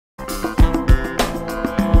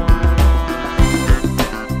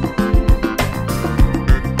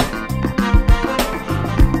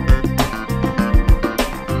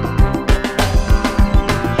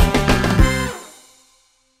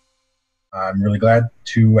I'm really glad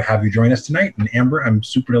to have you join us tonight. And Amber, I'm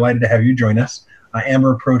super delighted to have you join us.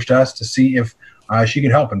 Amber approached us to see if she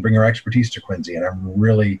could help and bring her expertise to Quincy. And I'm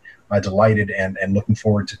really delighted and looking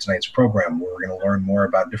forward to tonight's program, where we're going to learn more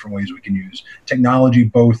about different ways we can use technology,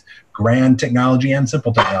 both grand technology and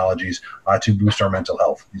simple technologies, to boost our mental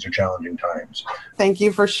health. These are challenging times. Thank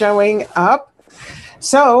you for showing up.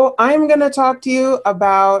 So I'm going to talk to you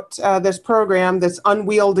about this program, this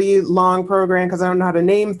unwieldy long program, because I don't know how to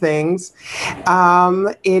name things.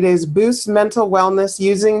 It is Boost Mental Wellness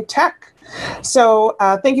Using Tech. So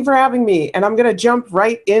thank you for having me. And I'm going to jump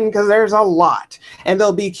right in because there's a lot. And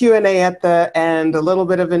there'll be Q&A at the end, a little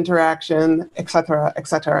bit of interaction, et cetera, et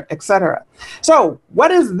cetera, et cetera. So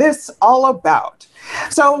what is this all about?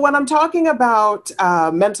 So when I'm talking about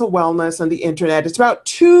mental wellness and the internet, it's about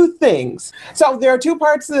two things. So there are two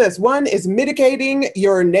parts to this. One is mitigating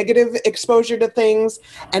your negative exposure to things,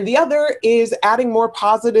 and the other is adding more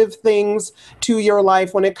positive things to your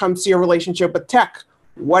life when it comes to your relationship with tech.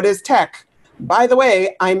 What is tech? By the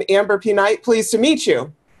way, I'm Amber P. Knight. Pleased to meet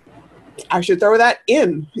you. I should throw that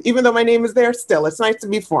in, even though my name is there still. It's nice to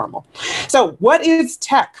be formal. So what is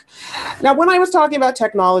tech? Now, when I was talking about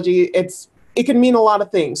technology, it can mean a lot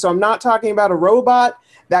of things. So I'm not talking about a robot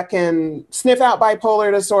that can sniff out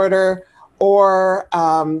bipolar disorder or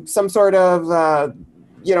some sort of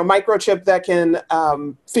microchip that can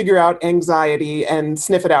figure out anxiety and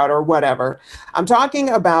sniff it out or whatever. I'm talking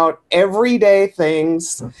about everyday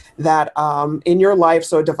things that in your life,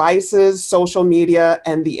 so devices, social media,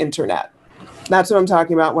 and the internet. That's what I'm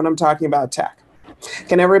talking about when I'm talking about tech.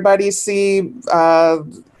 Can everybody see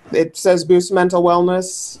it says Boost Mental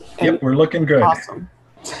Wellness? Yep, we're looking good. Awesome.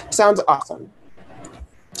 Sounds awesome.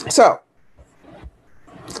 So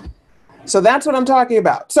that's what I'm talking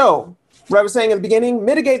about. So what I was saying at the beginning,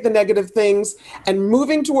 mitigate the negative things and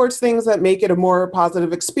moving towards things that make it a more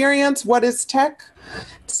positive experience. What is tech?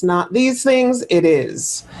 It's not these things. It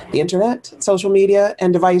is the internet, social media,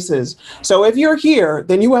 and devices. So if you're here,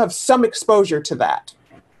 then you have some exposure to that.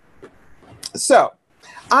 So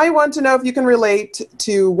I want to know if you can relate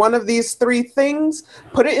to one of these three things.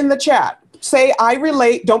 Put it in the chat. Say, I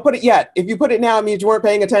relate. Don't put it yet. If you put it now, it means you weren't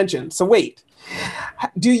paying attention. So wait.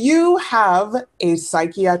 Do you have a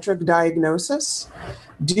psychiatric diagnosis?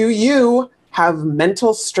 Do you have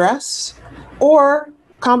mental stress? Or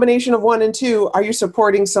combination of one and two, are you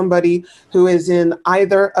supporting somebody who is in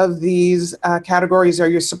either of these categories? Are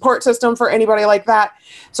you a support system for anybody like that?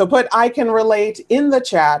 So put I can relate in the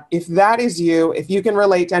chat if that is you, if you can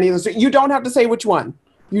relate to any of those. You don't have to say which one.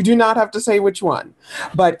 You do not have to say which one.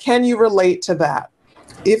 But can you relate to that?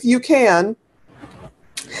 If you can,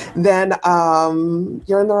 then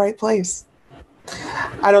you're in the right place.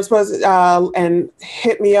 I don't suppose, and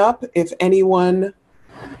hit me up if anyone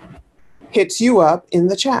hits you up in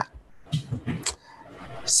the chat.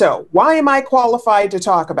 So why am I qualified to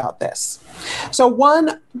talk about this? So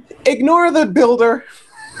one, ignore the builder.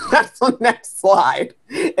 That's the next slide.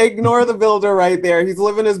 Ignore the builder right there. He's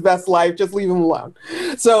living his best life. Just leave him alone.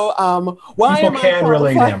 So why people am I can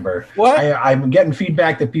relate, qualified? Amber. What? I'm getting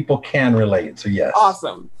feedback that people can relate. So yes.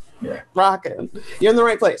 Awesome. Yeah. Rockin'. You're in the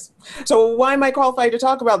right place. So why am I qualified to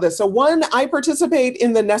talk about this? So one, I participate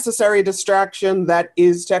in the necessary distraction that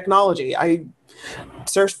is technology. I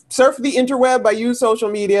surf the interweb. I use social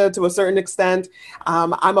media to a certain extent.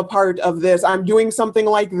 I'm a part of this. I'm doing something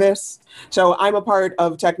like this. So I'm a part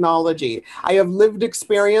of technology. I have lived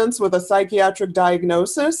experience with a psychiatric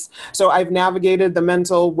diagnosis. So I've navigated the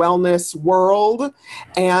mental wellness world,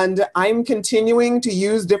 and I'm continuing to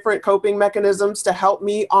use different coping mechanisms to help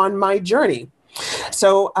me on my journey.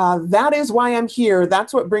 So that is why I'm here.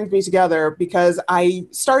 That's what brings me together, because I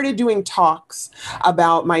started doing talks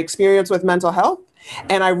about my experience with mental health.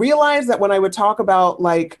 And I realized that when I would talk about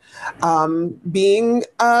being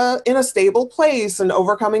in a stable place and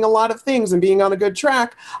overcoming a lot of things and being on a good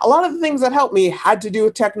track, a lot of the things that helped me had to do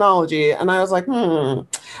with technology. And I was like,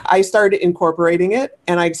 I started incorporating it,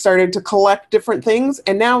 and I started to collect different things.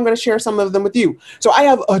 And now I'm going to share some of them with you. So I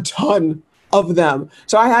have a ton of them.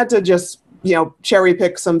 So I had to just cherry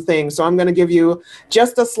pick some things. So I'm going to give you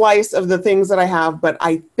just a slice of the things that I have, but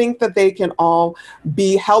I think that they can all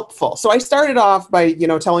be helpful. So I started off by,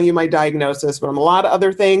 telling you my diagnosis, but I'm a lot of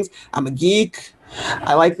other things. I'm a geek.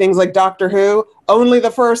 I like things like Doctor Who. Only the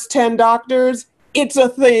first 10 doctors. It's a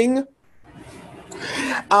thing.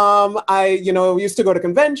 I used to go to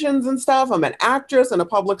conventions and stuff. I'm an actress and a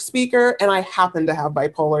public speaker, and I happen to have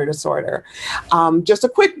bipolar disorder. Just a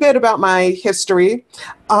quick bit about my history.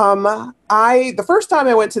 The first time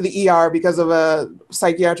I went to the ER because of a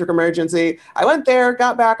psychiatric emergency, I went there,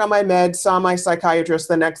 got back on my meds, saw my psychiatrist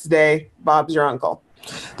the next day. Bob's your uncle.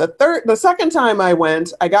 The second time I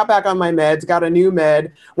went, I got back on my meds, got a new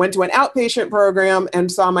med, went to an outpatient program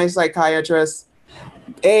and saw my psychiatrist.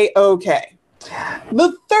 A-okay.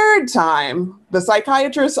 The third time, the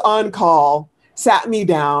psychiatrist on call sat me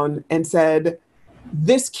down and said,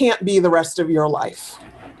 this can't be the rest of your life.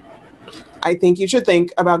 I think you should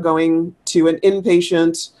think about going to an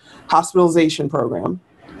inpatient hospitalization program,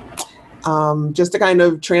 just to kind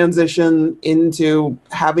of transition into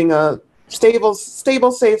having a stable,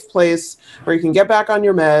 safe place where you can get back on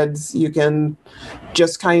your meds. You can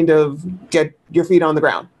just kind of get your feet on the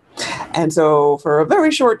ground. And so for a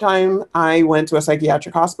very short time, I went to a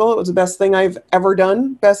psychiatric hospital. It was the best thing I've ever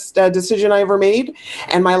done, best decision I ever made.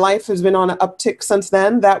 And my life has been on an uptick since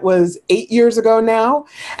then. That was 8 years ago now.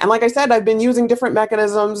 And like I said, I've been using different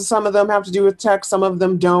mechanisms. Some of them have to do with tech, some of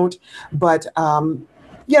them don't. But,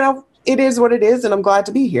 you know, it is what it is, and I'm glad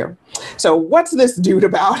to be here. So what's this dude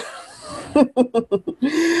about?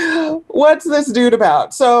 What's this dude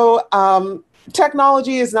about? So,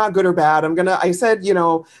 technology is not good or bad. I said, you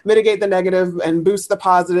know, mitigate the negative and boost the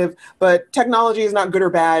positive, but technology is not good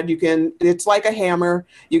or bad. It's like a hammer.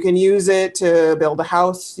 You can use it to build a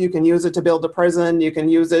house. You can use it to build a prison. You can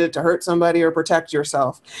use it to hurt somebody or protect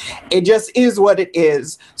yourself. It just is what it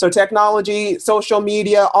is. So technology, social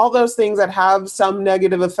media, all those things that have some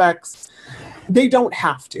negative effects, they don't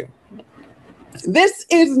have to. This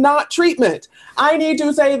is not treatment. I need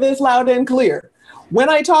to say this loud and clear. When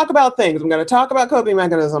I talk about things, I'm going to talk about coping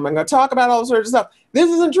mechanism. I'm going to talk about all sorts of stuff. This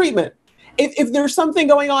isn't treatment. If there's something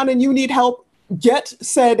going on and you need help, get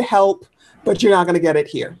said help, but you're not going to get it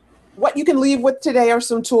here. What you can leave with today are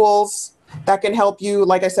some tools that can help you.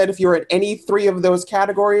 Like I said, if you're in any three of those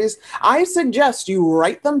categories, I suggest you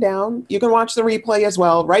write them down. You can watch the replay as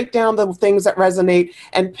well. Write down the things that resonate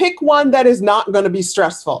and pick one that is not going to be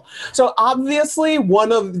stressful. So obviously,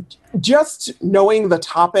 one of just knowing the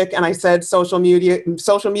topic, and I said social media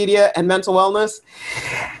and mental wellness,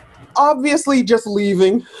 obviously just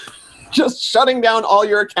leaving, just shutting down all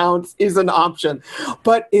your accounts is an option.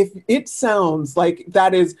 But if it sounds like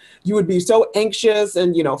that is, you would be so anxious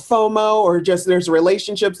and, you know, FOMO, or just there's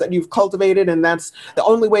relationships that you've cultivated and that's the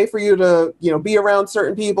only way for you to, you know, be around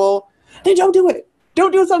certain people, then don't do it.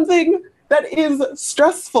 Don't do something that is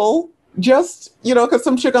stressful. Just, you know, because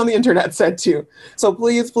some chick on the internet said to. So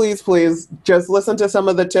please, please, please just listen to some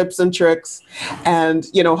of the tips and tricks and,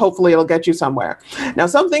 you know, hopefully it'll get you somewhere. Now,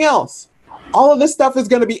 something else. All of this stuff is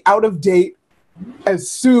going to be out of date as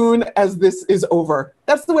soon as this is over.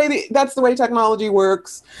 That's the way technology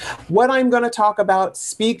works. What I'm going to talk about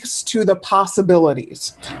speaks to the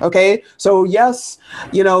possibilities. Okay. So yes,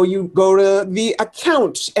 you know, you go to the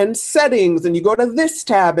account and settings and you go to this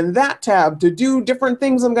tab and that tab to do different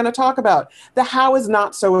things I'm going to talk about. The how is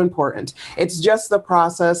not so important. It's just the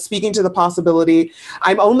process, speaking to the possibility.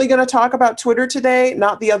 I'm only going to talk about Twitter today,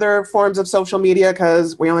 not the other forms of social media,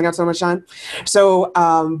 because we only got so much time. So,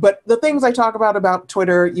 but the things I talk about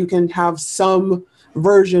Twitter, you can have some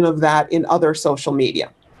version of that in other social media.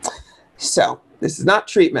 So this is not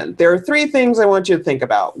treatment. There are three things I want you to think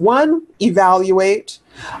about. One, evaluate.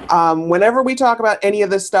 Whenever we talk about any of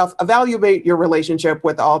this stuff, evaluate your relationship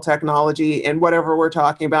with all technology and whatever we're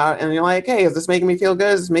talking about. And you're like, hey, is this making me feel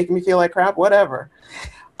good? Is this making me feel like crap? Whatever.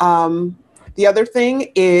 The other thing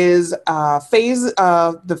is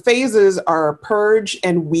the phases are purge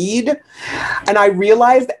and weed. And I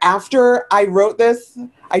realized after I wrote this,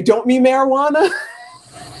 I don't mean marijuana.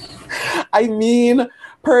 I mean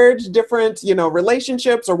purge different, you know,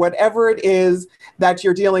 relationships or whatever it is that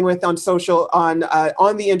you're dealing with on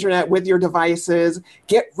the internet with your devices.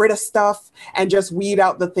 Get rid of stuff and just weed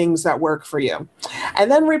out the things that work for you. And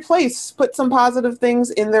then replace, put some positive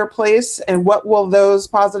things in their place. And what will those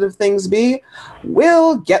positive things be?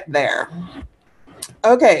 We'll get there.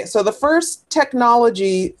 Okay, so the first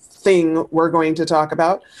technology thing we're going to talk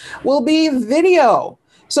about will be video.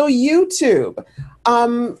 So YouTube.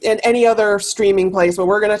 And any other streaming place, but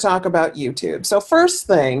we're going to talk about YouTube. So first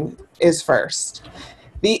thing is first.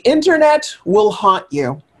 The internet will haunt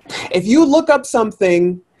you. If you look up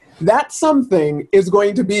something, that something is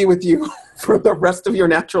going to be with you for the rest of your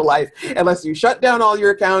natural life, unless you shut down all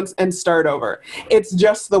your accounts and start over. It's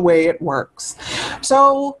just the way it works.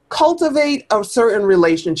 So cultivate a certain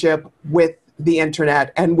relationship with the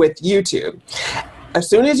internet and with YouTube. As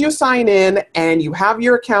soon as you sign in and you have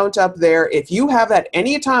your account up there, if you have at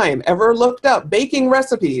any time ever looked up baking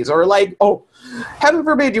recipes or like, oh, heaven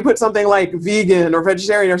forbid you put something like vegan or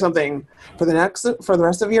vegetarian or something for the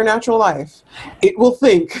rest of your natural life, it will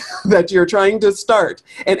think that you're trying to start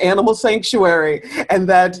an animal sanctuary and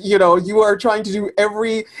that, you know, you are trying to do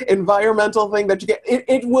every environmental thing that you get.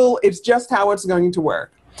 It's just how it's going to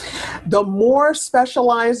work. The more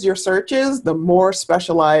specialized your search is, the more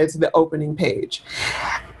specialized the opening page.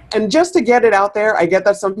 And just to get it out there, I get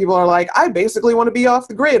that some people are like, I basically want to be off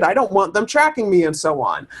the grid. I don't want them tracking me and so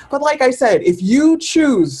on. But like I said, if you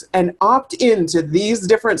choose and opt into these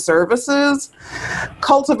different services,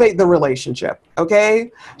 cultivate the relationship,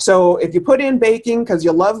 okay? So if you put in baking because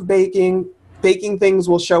you love baking, baking things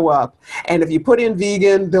will show up. And if you put in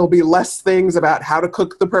vegan, there'll be less things about how to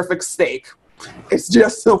cook the perfect steak. It's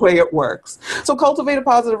just the way it works. So cultivate a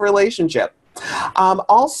positive relationship.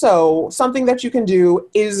 Also, something that you can do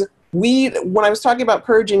is weed. When I was talking about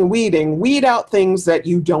purging, weed out things that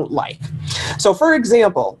you don't like. So for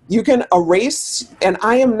example, you can erase, and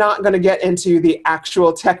I am not going to get into the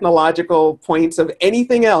actual technological points of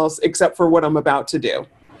anything else except for what I'm about to do.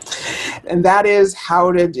 And that is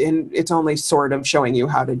and it's only sort of showing you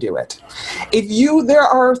how to do it. There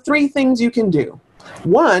are 3 things you can do.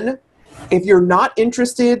 One, if you're not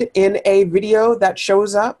interested in a video that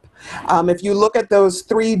shows up, if you look at those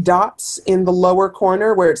 3 dots in the lower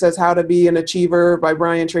corner where it says How to Be an Achiever by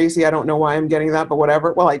Brian Tracy, I don't know why I'm getting that, but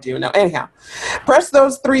whatever. Well, I do now. Anyhow, press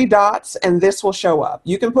those 3 dots and this will show up.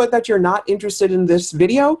 You can put that you're not interested in this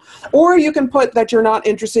video, or you can put that you're not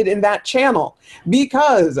interested in that channel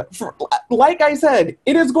because, like I said,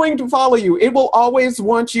 it is going to follow you. It will always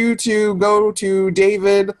want you to go to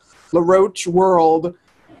David LaRoche World.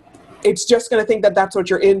 It's just going to think that that's what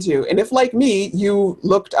you're into. And if, like me, you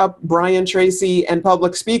looked up Brian Tracy and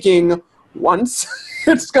public speaking once,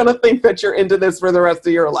 it's going to think that you're into this for the rest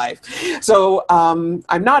of your life. So I'm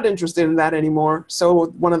not interested in that anymore. So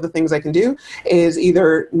one of the things I can do is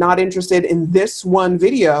either not interested in this one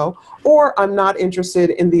video, or I'm not interested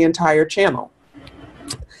in the entire channel.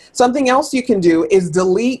 Something else you can do is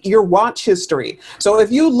delete your watch history. So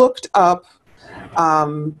if you looked up,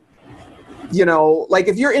 you know, like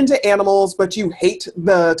if you're into animals, but you hate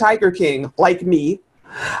the Tiger King, like me,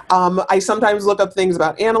 I sometimes look up things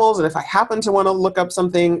about animals. And if I happen to want to look up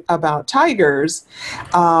something about tigers,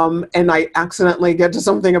 and I accidentally get to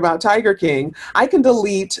something about Tiger King, I can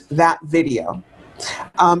delete that video.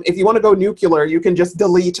 If you want to go nuclear, you can just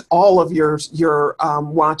delete all of your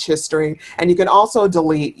watch history, and you can also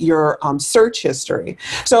delete your search history.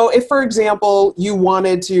 So if, for example, you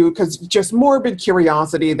wanted to, because just morbid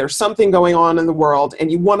curiosity, there's something going on in the world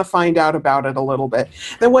and you want to find out about it a little bit,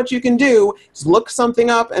 then what you can do is look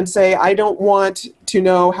something up and say, I don't want to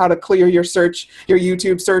know how to clear your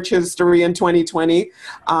YouTube search history in 2020,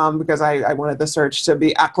 because I wanted the search to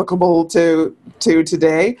be applicable to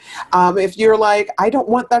today. If you're like, I don't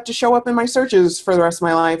want that to show up in my searches for the rest of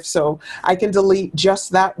my life, so I can delete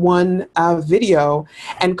just that one video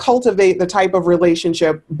and cultivate the type of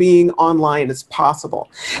relationship being online as possible.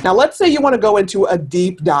 Now, let's say you want to go into a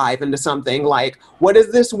deep dive into something like, what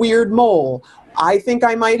is this weird mole? I think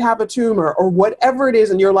I might have a tumor, or whatever it is,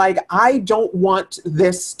 and you're like, I don't want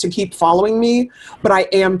this to keep following me, but I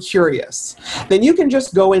am curious. Then you can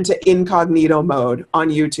just go into incognito mode on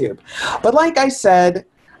YouTube. But like I said,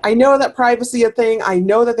 I know that privacy is a thing. I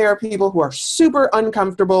know that there are people who are super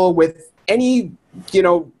uncomfortable with any, you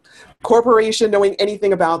know, corporation knowing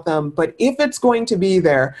anything about them. But if it's going to be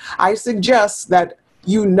there, I suggest that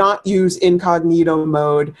you not use incognito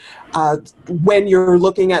mode when you're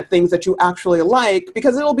looking at things that you actually like,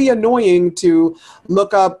 because it'll be annoying to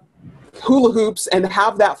look up hula hoops and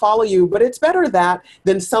have that follow you, but it's better that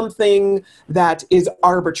than something that is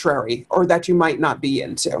arbitrary or that you might not be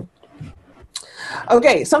into.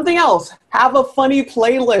 Okay, something else. Have a funny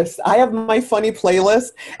playlist. I have my funny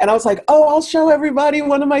playlist, and I was like, oh, I'll show everybody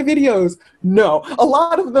one of my videos. No, a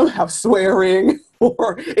lot of them have swearing,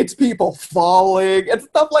 or it's people falling and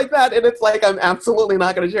stuff like that, and it's like, I'm absolutely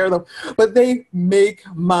not going to share them, but they make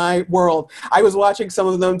my world. I was watching some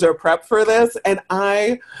of them to prep for this, and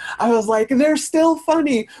I was like, they're still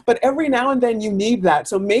funny, but every now and then you need that.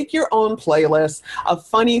 So make your own playlist of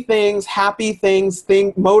funny things, happy things,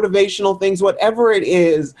 motivational things, whatever it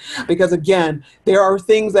is, because again, there are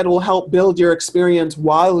things that will help build your experience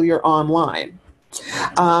while you're online.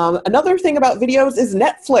 Another thing about videos is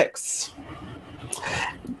Netflix.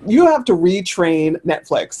 you have to retrain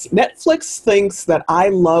Netflix. Netflix thinks that I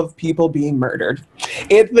love people being murdered.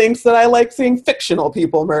 It thinks that I like seeing fictional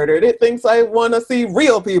people murdered. It thinks I want to see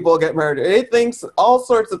real people get murdered. It thinks all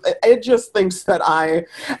sorts of, it just thinks that I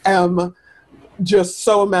am just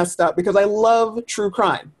so messed up because I love true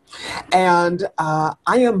crime. And I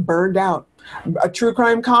am burned out. True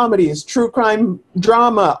crime comedies, true crime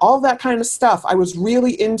drama, all that kind of stuff I was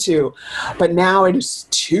really into, but now it is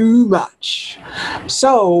too much.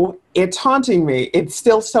 So it's haunting me. It's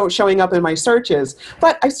still showing up in my searches,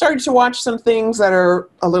 but I started to watch some things that are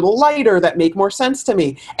a little lighter that make more sense to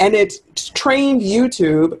me. And it's trained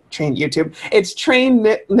it's trained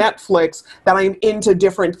Netflix that I'm into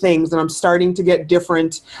different things, and I'm starting to get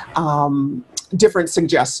different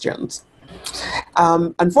suggestions.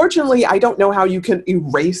 Unfortunately, I don't know how you can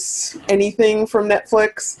erase anything from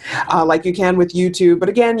Netflix like you can with YouTube. But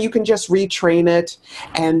again, you can just retrain it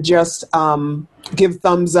and just give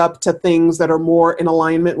thumbs up to things that are more in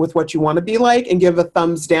alignment with what you want to be like, and give a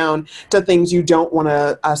thumbs down to things you don't want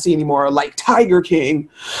to see anymore, like Tiger King.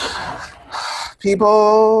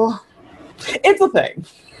 People, it's a thing.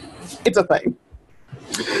 It's a thing.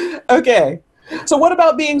 Okay, so what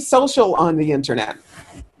about being social on the internet?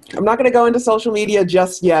 I'm not going to go into social media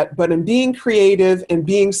just yet, but in being creative and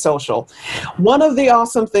being social, one of the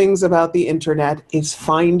awesome things about the internet is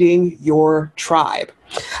finding your tribe.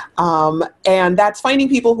 And that's finding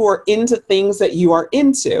people who are into things that you are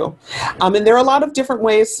into. And there are a lot of different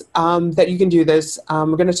ways that you can do this.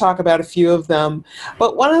 We're going to talk about a few of them.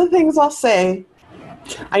 But one of the things I'll say,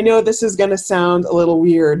 I know this is going to sound a little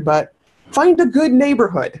weird, but find a good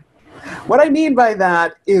neighborhood. What I mean by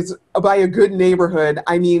that is, by a good neighborhood,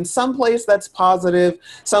 I mean someplace that's positive,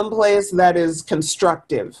 someplace that is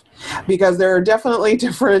constructive. Because there are definitely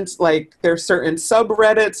different, like there's certain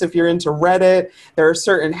subreddits if you're into Reddit, there are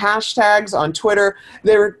certain hashtags on Twitter.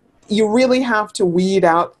 You really have to weed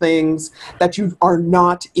out things that you are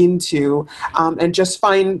not into and just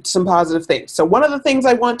find some positive things. So one of the things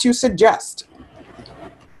I want to suggest,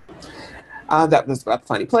 that was about the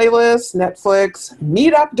funny playlist, Netflix,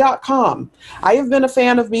 meetup.com. I have been a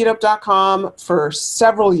fan of meetup.com for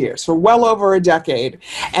several years, for well over a decade.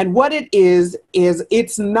 And what it is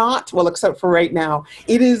it's not, well, except for right now,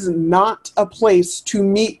 it is not a place to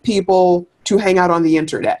meet people to hang out on the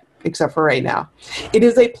internet, except for right now. It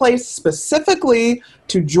is a place specifically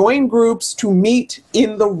to join groups to meet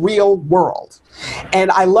in the real world.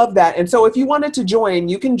 And I love that. And so if you wanted to join,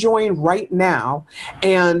 you can join right now.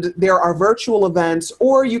 And there are virtual events,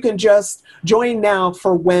 or you can just join now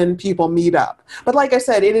for when people meet up. But like I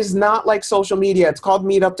said, it is not like social media. It's called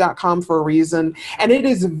meetup.com for a reason. And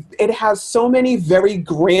it has so many very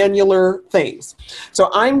granular things. So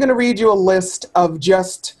I'm going to read you a list of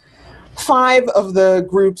just 5 of the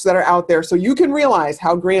groups that are out there so you can realize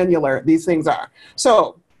how granular these things are.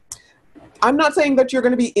 So I'm not saying that you're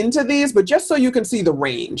going to be into these, but just so you can see the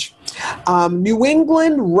range. New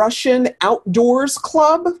England Russian Outdoors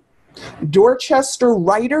Club, Dorchester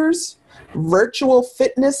Writers, Virtual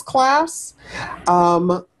Fitness Class,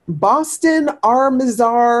 Boston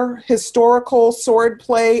Armizar Historical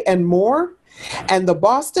Swordplay, and more, and the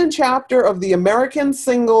Boston chapter of the American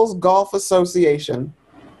Singles Golf Association.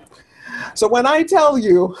 So when I tell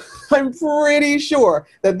you, I'm pretty sure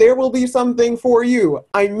that there will be something for you.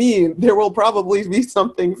 I mean, there will probably be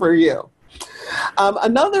something for you.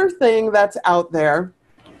 Another thing that's out there,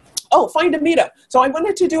 find a meetup. So I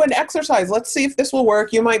wanted to do an exercise. Let's see if this will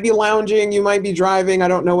work. You might be lounging, you might be driving. I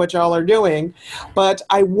don't know what y'all are doing, but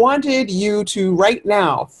I wanted you to right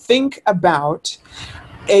now think about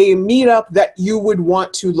a meetup that you would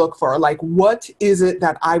want to look for. Like, what is it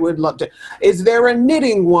that I would love to? Is there a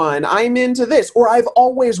knitting one? I'm into this, or I've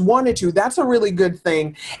always wanted to. That's a really good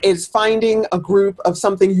thing, is finding a group of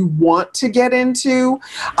something you want to get into.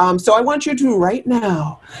 So I want you to right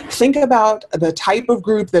now think about the type of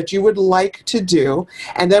group that you would like to do.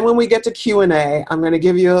 And then when we get to Q&A, I'm going to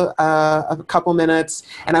give you a couple minutes,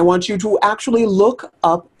 and I want you to actually look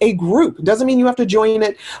up a group. It doesn't mean you have to join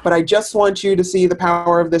it, but I just want you to see the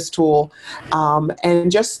power of this tool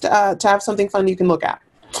and just to have something fun you can look at.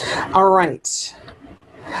 All right.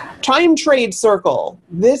 Time Trade Circle.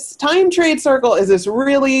 This Time Trade Circle is this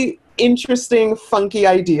really interesting, funky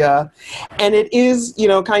idea. And it is,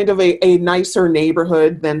 kind of a nicer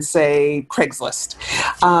neighborhood than, say, Craigslist.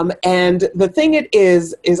 And the thing it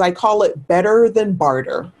is I call it Better Than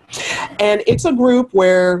Barter. And it's a group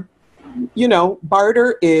where,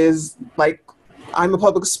 barter is like, I'm a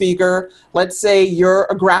public speaker. Let's say you're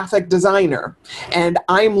a graphic designer and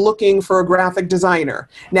I'm looking for a graphic designer.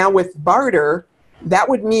 Now with barter, that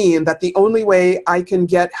would mean that the only way I can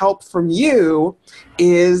get help from you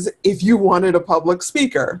is if you wanted a public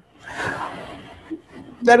speaker.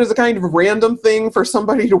 That is a kind of random thing for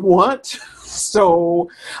somebody to want. So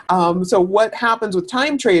what happens with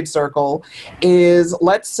Time Trade Circle is,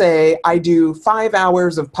 let's say I do 5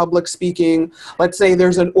 hours of public speaking. Let's say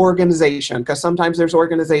there's an organization, because sometimes there's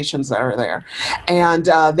organizations that are there, and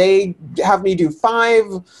they have me do 5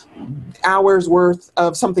 hours worth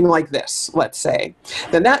of something like this, let's say.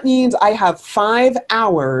 Then that means I have 5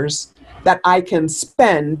 hours that I can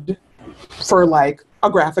spend for like a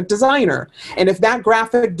graphic designer. And if that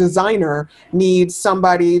graphic designer needs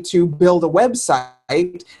somebody to build a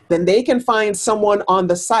website, then they can find someone on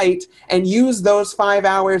the site and use those 5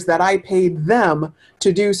 hours that I paid them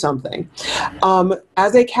to do something.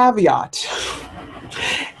 As a caveat,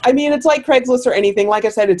 I mean, it's like Craigslist or anything. Like I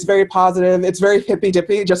said, it's very positive. It's very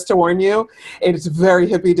hippy-dippy, just to warn you. It's very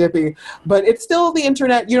hippy-dippy. But it's still the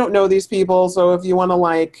internet. You don't know these people. So if you want to,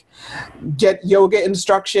 like, get yoga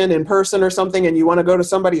instruction in person or something, and you want to go to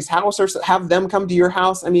somebody's house or have them come to your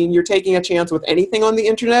house, I mean, you're taking a chance with anything on the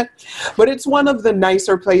internet. But it's one of the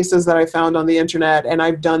nicer places that I found on the internet, and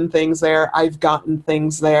I've done things there. I've gotten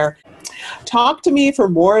things there. Talk to me for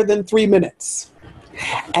more than 3 minutes,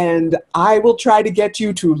 and I will try to get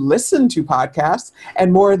you to listen to podcasts.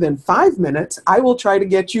 And more than 5 minutes, I will try to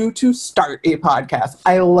get you to start a podcast.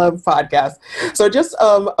 I love podcasts. So just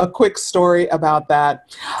a quick story about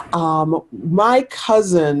that. My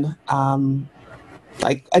cousin,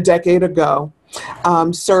 like a decade ago,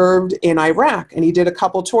 served in Iraq, and he did a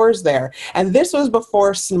couple tours there. And this was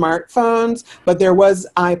before smartphones, but there was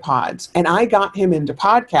iPods, and I got him into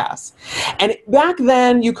podcasts. And back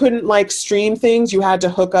then you couldn't like stream things. You had to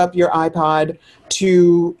hook up your iPod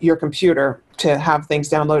to your computer to have things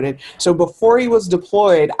downloaded. So before he was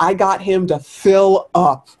deployed, I got him to fill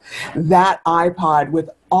up that iPod with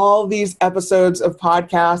all these episodes of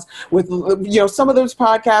podcasts with, you know, some of those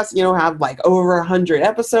podcasts, you know, have like over 100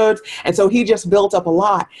 episodes. And so he just built up a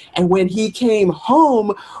lot. And when he came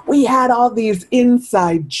home, we had all these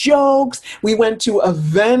inside jokes. We went to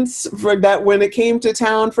events for that when it came to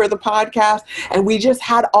town for the podcast. And we just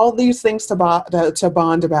had all these things to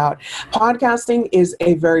bond about. Podcasting is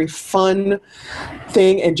a very fun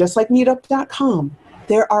thing. And just like meetup.com,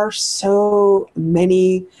 there are so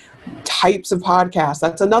many types of podcasts.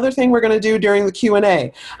 That's another thing we're going to do during the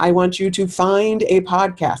Q&A. I want you to find a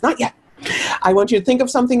podcast. Not yet. I want you to think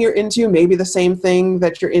of something you're into, maybe the same thing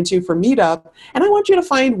that you're into for Meetup, and I want you to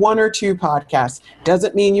find 1 or 2 podcasts.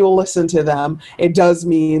 Doesn't mean you'll listen to them. It does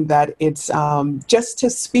mean that it's just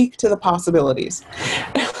to speak to the possibilities.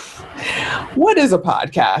 What is a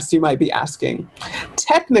podcast, you might be asking?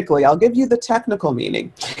 Technically, I'll give you the technical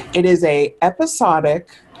meaning. It is a episodic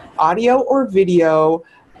audio or video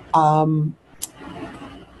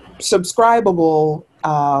subscribable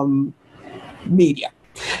media.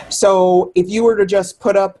 So if you were to just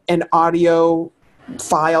put up an audio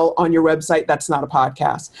file on your website, that's not a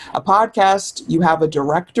podcast. A podcast, you have a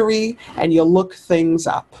directory and you look things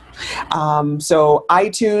up. So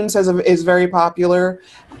iTunes is very popular.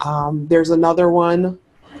 There's another one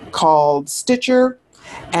called Stitcher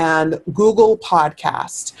and Google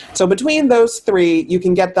Podcast. So between those 3, you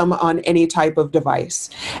can get them on any type of device.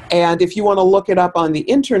 And if you want to look it up on the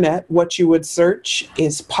internet, what you would search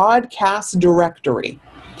is podcast directory.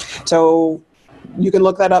 So you can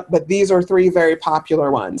look that up, but these are 3 very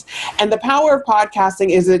popular ones. And the power of podcasting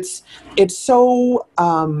is it's so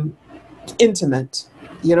intimate.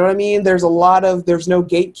 You know what I mean? There's no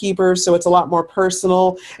gatekeepers, so it's a lot more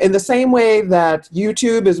personal. In the same way that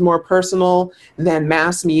YouTube is more personal than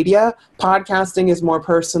mass media, podcasting is more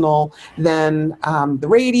personal than the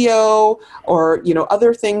radio or, you know,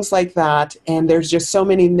 other things like that. And there's just so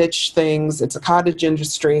many niche things. It's a cottage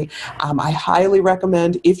industry. I highly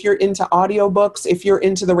recommend, if you're into audiobooks, if you're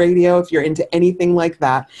into the radio, if you're into anything like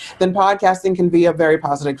that, then podcasting can be a very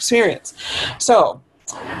positive experience. So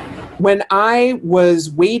when I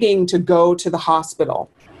was waiting to go to the hospital,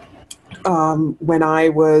 when I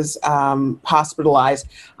was hospitalized,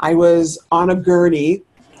 I was on a gurney,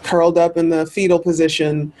 curled up in the fetal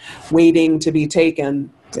position, waiting to be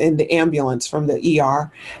taken in the ambulance from the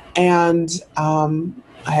ER. And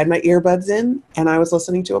I had my earbuds in, and I was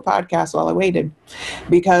listening to a podcast while I waited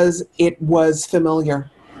because it was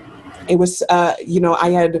familiar. It was, I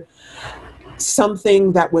had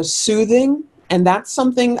something that was soothing. And that's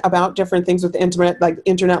something about different things with the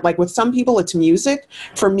internet, like with some people, it's music.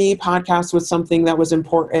 For me, podcast was something that was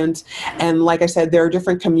important. And like I said, there are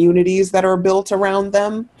different communities that are built around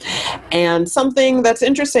them. And something that's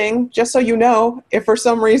interesting, just so you know, if for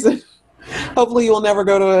some reason Hopefully you will never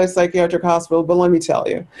go to a psychiatric hospital, but let me tell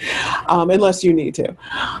you, unless you need to.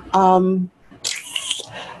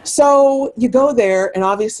 So you go there, and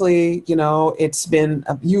obviously, it's been,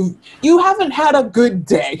 you haven't had a good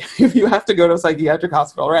day if you have to go to a psychiatric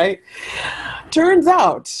hospital, right? Turns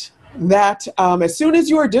out that as soon as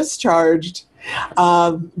you are discharged,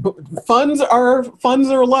 funds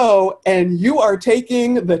are low, and you are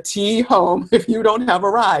taking the T home if you don't have a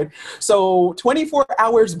ride. So 24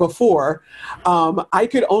 hours before, I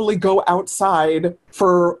could only go outside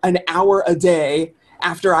for an hour a day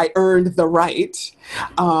after I earned the right.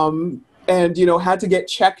 And, had to get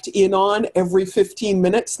checked in on every 15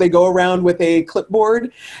 minutes. They go around with a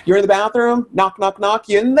clipboard. You're in the bathroom, knock, knock, knock,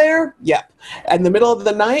 you in there? Yep. In the middle of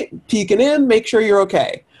the night, peeking in, make sure you're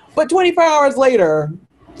okay. But 24 hours later,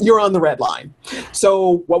 you're on the red line.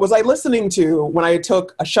 So what was I listening to when I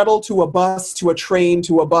took a shuttle to a bus to a train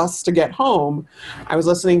to a bus to get home? I was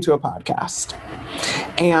listening to a podcast.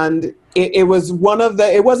 And it was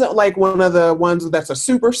it wasn't like one of the ones that's a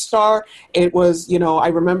superstar. It was, I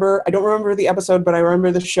don't remember the episode, but I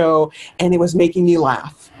remember the show, and it was making me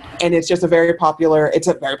laugh. And it's just well,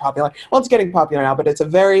 it's getting popular now, but it's a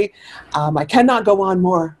very, I cannot go on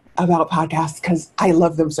more about podcasts because I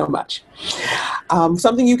love them so much.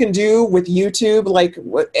 Something you can do with YouTube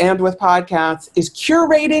and with podcasts is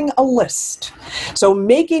curating a list. So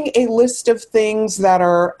making a list of things that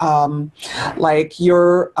are like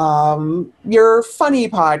your funny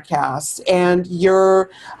podcast and your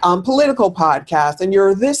political podcast and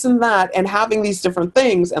your this and that, and having these different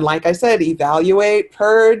things. And like I said, evaluate,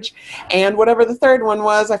 purge, and whatever the third one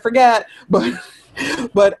was, I forget, but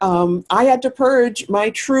I had to purge my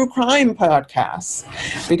true crime podcasts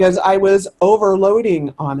because I was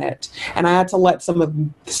overloading on it, and I had to let some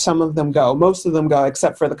of them go, most of them go,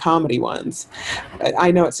 except for the comedy ones.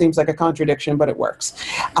 I know it seems like a contradiction, but it works.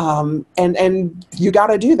 And you got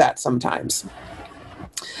to do that sometimes.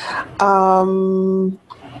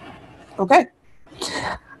 Okay.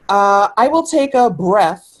 I will take a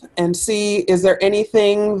breath and see, is there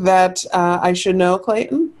anything that I should know,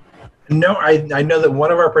 Clayton? No, I know that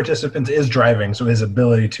one of our participants is driving, so his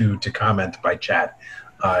ability to comment by chat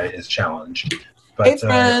is challenged. But, hey,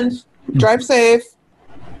 friend, drive safe.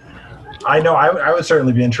 I know I would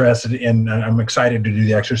certainly be interested in, I'm excited to do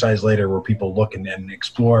the exercise later where people look and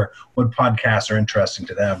explore what podcasts are interesting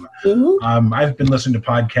to them. Mm-hmm. I've been listening to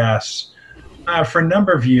podcasts for a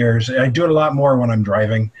number of years. I do it a lot more when I'm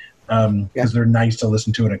driving. Because they're nice to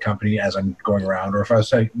listen to in a company as I'm going around, or if I was,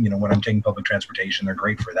 when I'm taking public transportation, they're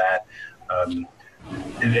great for that.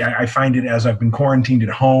 I find it as I've been quarantined at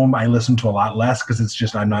home, I listen to a lot less because it's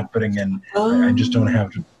just I'm not putting in. I just don't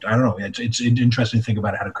have. I don't know. It's interesting to think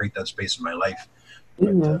about how to create that space in my life.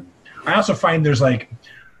 But, I also find there's I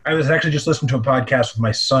was actually just listening to a podcast with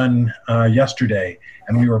my son yesterday,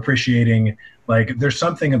 and we were appreciating. There's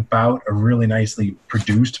something about a really nicely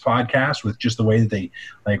produced podcast with just the way that they,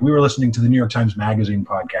 we were listening to the New York Times Magazine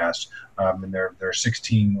podcast, and their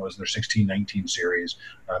 1619 series,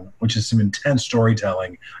 which is some intense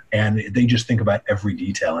storytelling, and they just think about every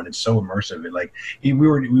detail, and it's so immersive. We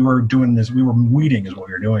were doing this, we were weeding is what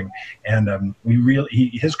we were doing, and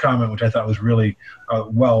his comment, which I thought was really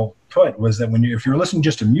well put, was that if you're listening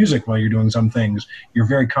just to music while you're doing some things, you're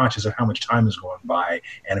very conscious of how much time is going by.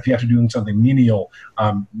 And if you have to do something menial,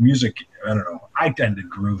 music, I don't know, I tend to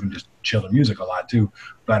groove and just chill to music a lot too.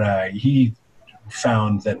 But he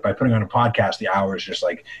found that by putting on a podcast, the hours just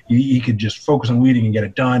he could just focus on weeding and get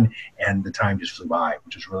it done, and the time just flew by,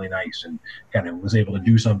 which is really nice, and kind of was able to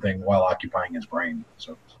do something while occupying his brain.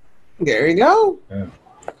 So there you go. Yeah.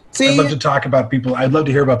 I'd love to talk about people. I'd love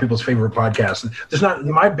to hear about people's favorite podcasts.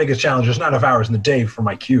 My biggest challenge. There's not enough hours in the day for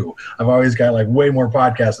my queue. I've always got way more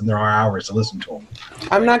podcasts than there are hours to listen to them.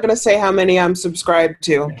 I'm not going to say how many I'm subscribed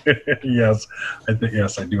to. Yes, I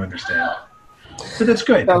do understand. But that's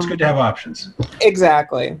good. It's good to have options.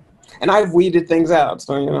 Exactly. And I've weeded things out,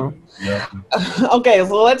 so Yeah. Okay,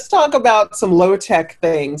 so let's talk about some low-tech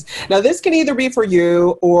things. Now, this can either be for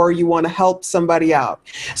you or you want to help somebody out.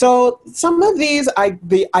 So some of these, I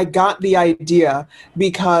got the idea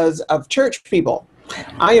because of church people.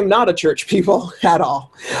 I am not a church people at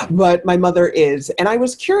all, but my mother is. And I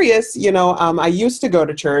was curious, I used to go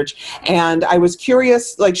to church, and I was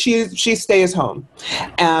curious, she stays home.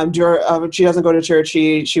 And she doesn't go to church,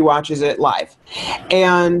 she watches it live.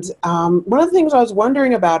 And one of the things I was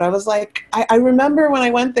wondering about, I was I remember when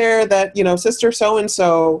I went there that, Sister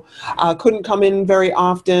so-and-so couldn't come in very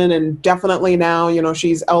often, and definitely now,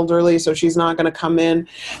 she's elderly, so she's not going to come in.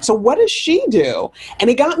 So what does she do? And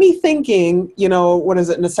it got me thinking, what is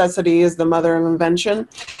it? Necessity is the mother of invention.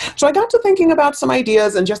 So I got to thinking about some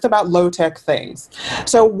ideas and just about low-tech things.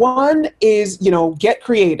 So one is, get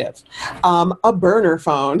creative. A burner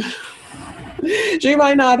phone. She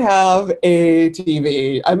might not have a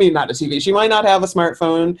TV. I mean, not a TV. She might not have a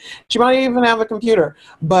smartphone. She might even have a computer.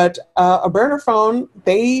 But a burner phone,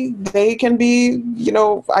 they can be,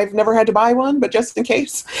 I've never had to buy one, but just in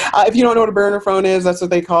case. If you don't know what a burner phone is, that's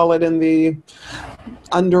what they call it in the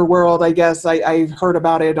underworld, I guess. I've heard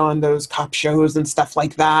about it on those cop shows and stuff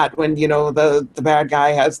like that, when the bad guy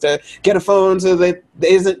has to get a phone so that it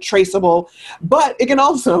isn't traceable. But it can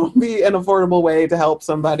also be an affordable way to help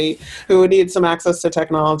somebody who needs some access to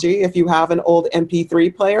technology. If you have an old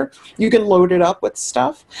MP3 player, you can load it up with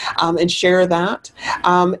stuff and share that.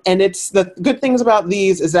 And it's the good things about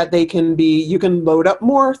these is that you can load up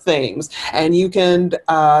more things, and you can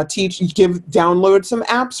download some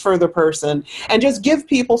apps for the person, and just give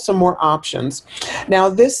people some more options. Now,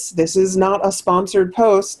 this is not a sponsored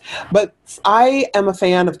post, but I am a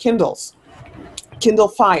fan of Kindles. Kindle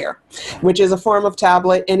Fire, which is a form of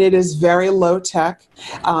tablet, and it is very low tech.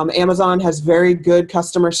 Amazon has very good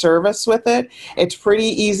customer service with it. It's pretty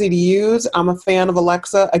easy to use. I'm a fan of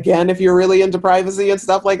Alexa. Again, if you're really into privacy and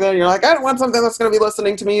stuff like that, and you're like, I don't want something that's going to be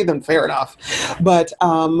listening to me, then fair enough. But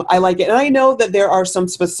I like it. And I know that there are some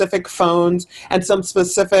specific phones and some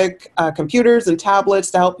specific computers and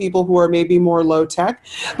tablets to help people who are maybe more low tech.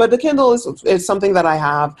 But the Kindle is something that I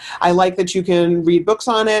have. I like that you can read books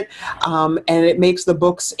on it, and it makes the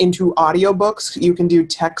books into audiobooks. You can do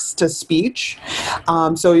text to speech.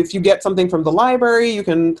 So if you get something from the library, you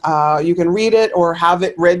can read it or have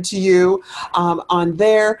it read to you on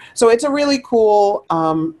there. So it's a really cool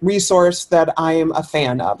resource that I am a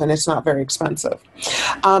fan of, and it's not very expensive.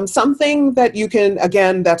 Something that you can,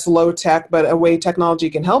 again, that's low tech, but a way technology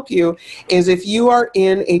can help you is if you are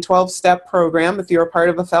in a 12-step program, if you're a part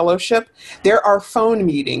of a fellowship, there are phone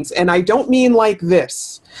meetings. And I don't mean like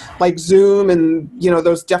this, like Zoom and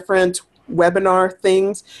those different webinar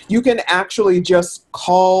things. You can actually just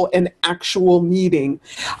call an actual meeting.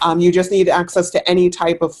 You just need access to any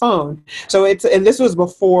type of phone. So and this was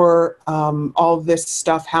before all this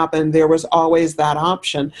stuff happened. There was always that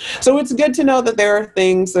option. So it's good to know that there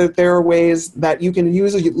are ways that you can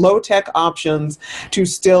use low-tech options to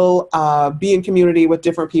still be in community with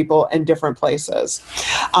different people in different places.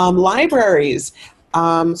 Libraries.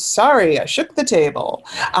 Sorry, I shook the table.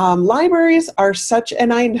 Libraries are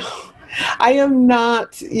and I know, I am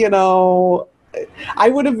not, I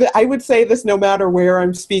would say this no matter where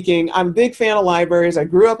I'm speaking. I'm a big fan of libraries. I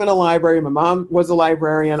grew up in a library. My mom was a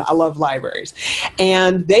librarian. I love libraries.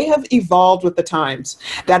 And they have evolved with the times.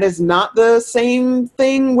 That is not the same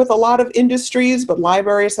thing with a lot of industries, but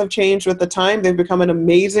libraries have changed with the time. They've become an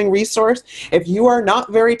amazing resource. If you are not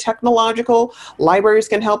very technological, libraries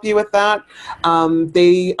can help you with that.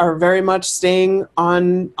 They are very much staying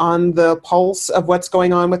on the pulse of what's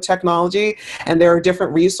going on with technology, and there are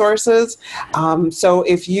different resources. So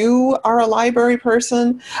if you are a library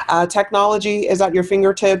person, technology is at your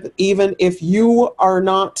fingertip. Even if you are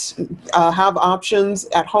not have options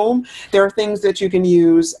at home, there are things that you can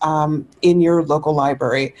use in your local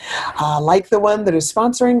library, like the one that is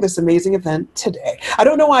sponsoring this amazing event today. I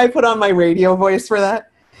don't know why I put on my radio voice for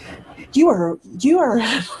that. You are.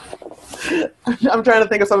 I'm trying to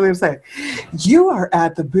think of something to say. You are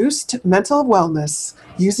at the Boost Mental Wellness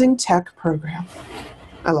Using Tech program.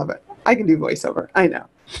 I love it. I can do voiceover. I know.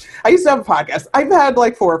 I used to have a podcast. I've had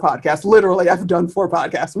like 4 podcasts. Literally, I've done 4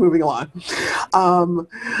 podcasts. Moving along.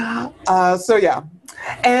 So yeah.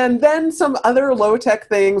 And then some other low-tech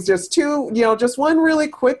things. Just one really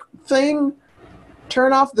quick thing.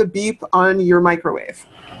 Turn off the beep on your microwave.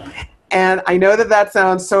 And I know that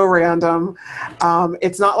sounds so random.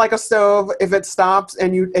 It's not like a stove. If it stops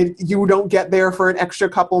and you don't get there for an extra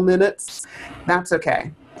couple minutes, that's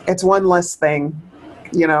okay. It's one less thing.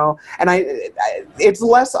 And it's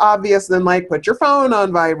less obvious than like put your phone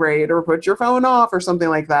on vibrate or put your phone off or something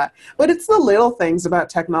like that. But it's the little things about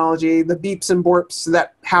technology, the beeps and borps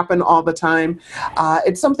that happen all the time.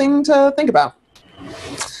 It's something to think about.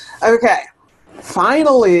 Okay,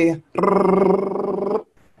 finally,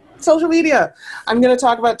 social media. I'm going to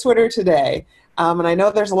talk about Twitter today. And I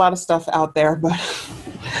know there's a lot of stuff out there, but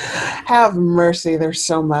have mercy, there's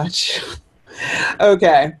so much.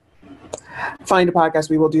 Okay. find a podcast,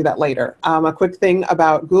 we will do that later. A quick thing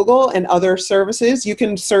about Google and other services, you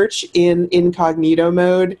can search in incognito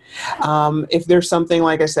mode. If there's something,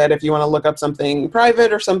 like I said, if you want to look up something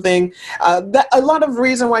private or something, a lot of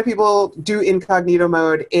reason why people do incognito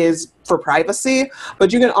mode is for privacy,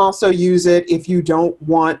 but you can also use it if you don't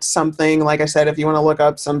want something, like I said, if you want to look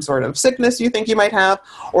up some sort of sickness you think you might have,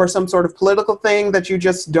 or some sort of political thing that you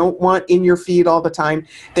just don't want in your feed all the time,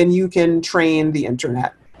 then you can train the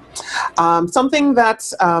internet. Something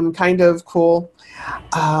that's kind of cool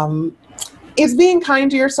is being kind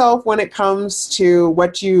to yourself when it comes to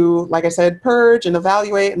what you, like I said, purge and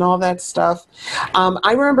evaluate and all that stuff.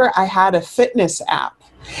 I remember I had a fitness app,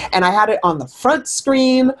 and I had it on the front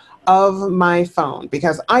screen of my phone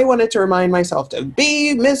because I wanted to remind myself to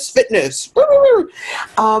be Miss Fitness.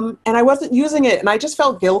 And I wasn't using it, and I just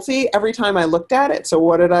felt guilty every time I looked at it. So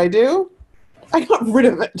what did I do? I got rid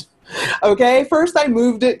of it. Okay, first I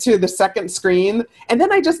moved it to the second screen, and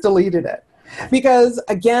then I just deleted it. Because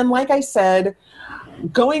again, like I said,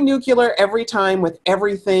 going nuclear every time with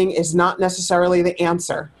everything is not necessarily the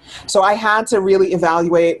answer. So I had to really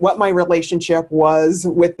evaluate what my relationship was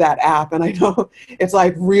with that app. And I know it's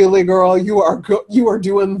like, really, girl, you are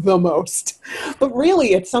doing the most. But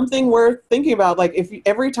really, it's something worth thinking about. Like, if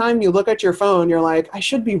every time you look at your phone, you're like, I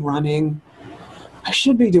should be running. I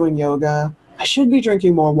should be doing yoga. I should be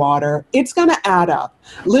drinking more water. It's going to add up.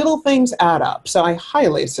 Little things add up. So I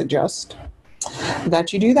highly suggest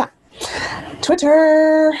that you do that.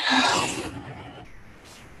 Twitter.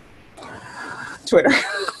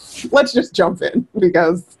 Let's just jump in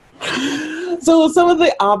because so some of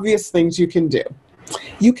the obvious things you can do.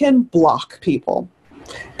 You can block people.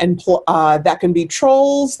 And that can be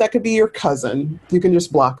trolls, that could be your cousin. You can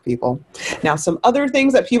just block people. Now, some other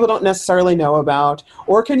things that people don't necessarily know about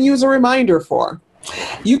or can use a reminder for.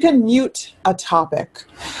 You can mute a topic.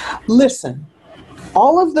 Listen,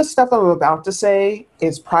 all of the stuff I'm about to say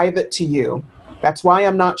is private to you. That's why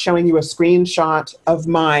I'm not showing you a screenshot of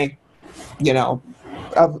my,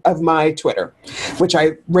 of my Twitter, which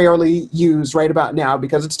I rarely use right about now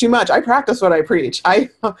because it's too much. I practice what I preach.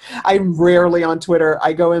 I'm rarely on Twitter.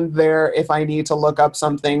 I go in there if I need to look up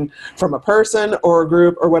something from a person or a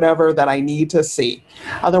group or whatever that I need to see.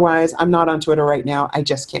 Otherwise, I'm not on Twitter right now. I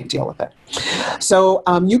just can't deal with it. So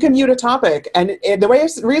you can mute a topic. And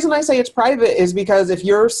the reason I say it's private is because if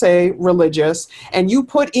you're, say, religious and you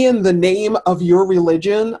put in the name of your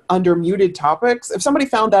religion under muted topics, if somebody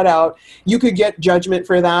found that out, you could get judgment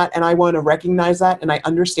for that. And I want to recognize that and I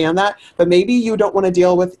understand that. But maybe you don't want to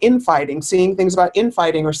deal with infighting, seeing things about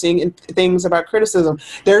infighting or seeing things about criticism.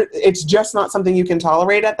 It's just not something you can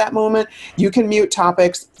tolerate at that moment. You can mute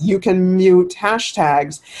topics, you can mute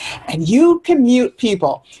hashtags, and you can mute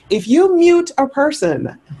people. If you mute a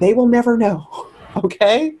person, they will never know,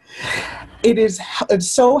 okay? It's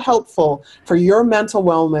so helpful for your mental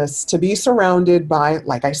wellness to be surrounded by,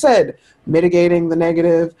 like I said, mitigating the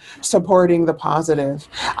negative, supporting the positive.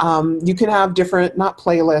 You can have different, not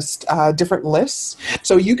playlists, different lists.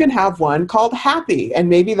 So you can have one called Happy, and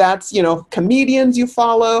maybe that's, comedians you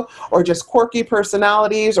follow or just quirky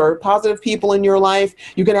personalities or positive people in your life.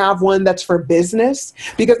 You can have one that's for business,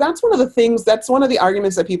 because that's one of the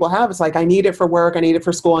arguments that people have. It's like, I need it for work, I need it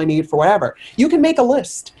for school, I need it for whatever. You can make a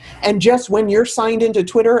list, and just when you're signed into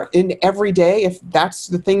Twitter in every day, if that's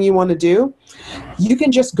the thing you want to do, you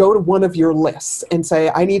can just go to one of your lists and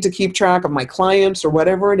say, I need to keep track of my clients or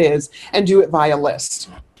whatever it is, and do it via list.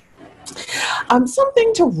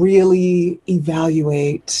 Something to really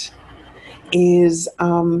evaluate is,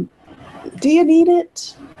 do you need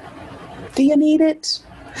it? Do you need it?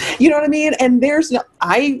 You know what I mean? And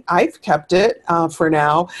I've kept it for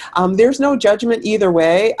now. There's no judgment either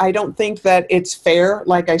way. I don't think that it's fair.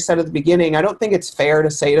 Like I said at the beginning, I don't think it's fair to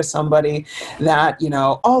say to somebody that,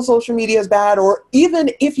 all social media is bad, or even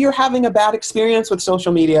if you're having a bad experience with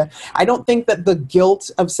social media, I don't think that the guilt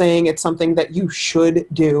of saying it's something that you should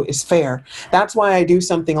do is fair. That's why I do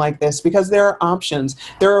something like this, because there are options.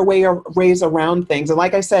 There are ways around things. And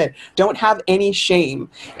like I said, don't have any shame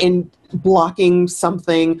in blocking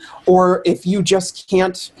something, or if you just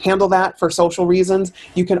can't handle that for social reasons,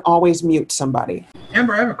 you can always mute somebody.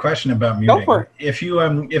 Amber, I have a question about muting. Go for it. If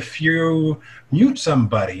you mute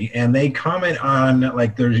somebody and they comment on,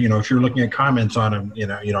 like, there's, if you're looking at comments on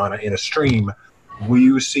in a stream, will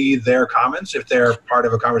you see their comments if they're part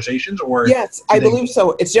of a conversation? Or yes, I believe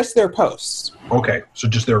so. It's just their posts. Okay, so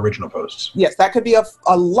just their original posts. Yes, that could be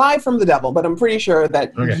a lie from the devil, but I'm pretty sure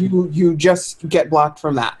that you just get blocked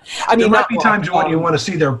from that. I mean, there might be times when you want to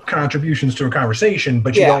see their contributions to a conversation,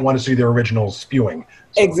 but you don't want to see their original spewing.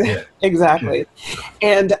 So, exactly.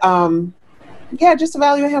 Yeah. And yeah, just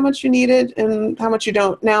evaluate how much you need it and how much you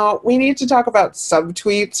don't. Now, we need to talk about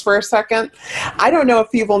subtweets for a second. I don't know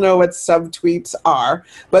if people know what subtweets are,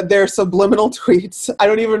 but they're subliminal tweets.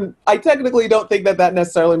 I technically don't think that that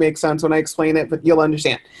necessarily makes sense when I explain it, but you'll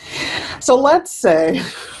understand. So let's say,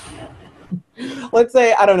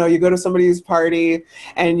 I don't know, you go to somebody's party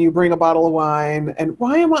and you bring a bottle of wine, and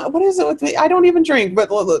what is it with me? I don't even drink, but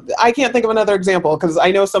I can't think of another example because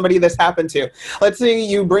I know somebody this happened to. Let's say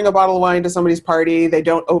you bring a bottle of wine to somebody's party, they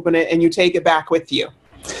don't open it, and you take it back with you.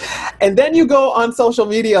 And then you go on social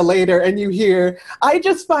media later and you hear, I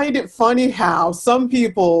just find it funny how some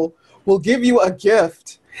people will give you a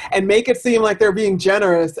gift and make it seem like they're being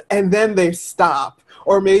generous, and then they stop.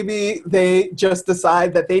 Or maybe they just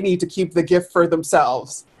decide that they need to keep the gift for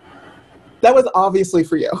themselves. That was obviously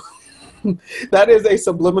for you. That is a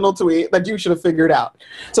subliminal tweet that you should have figured out.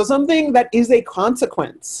 So something that is a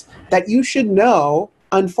consequence that you should know,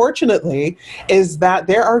 unfortunately, is that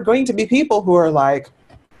there are going to be people who are like,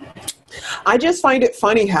 I just find it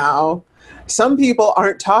funny how some people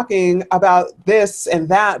aren't talking about this and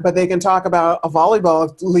that, but they can talk about a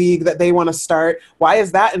volleyball league that they want to start. Why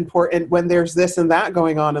is that important when there's this and that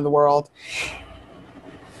going on in the world?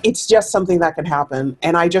 It's just something that can happen.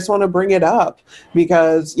 And I just want to bring it up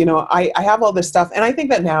because, I have all this stuff. And I think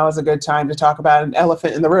that now is a good time to talk about an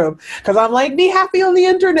elephant in the room because I'm like, be happy on the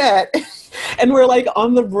internet. And we're like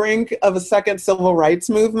on the brink of a second civil rights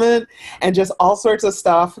movement and just all sorts of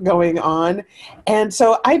stuff going on. And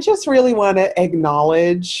so I just really want to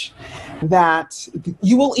acknowledge that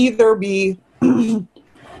you will either be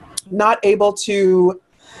not able to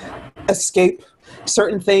escape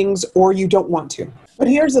certain things or you don't want to. But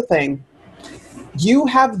here's the thing. You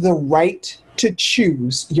have the right to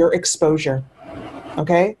choose your exposure.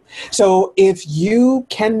 Okay? So if you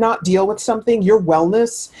cannot deal with something, your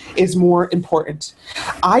wellness is more important.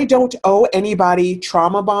 I don't owe anybody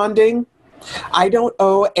trauma bonding. I don't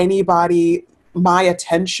owe anybody my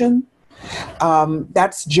attention.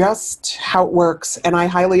 That's just how it works. And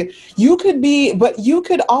you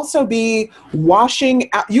could also be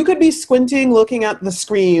you could be squinting, looking at the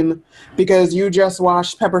screen because you just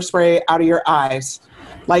washed pepper spray out of your eyes.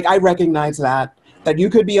 Like, I recognize that you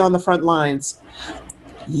could be on the front lines.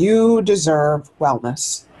 You deserve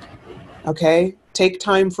wellness. Okay? Take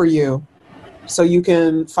time for you so you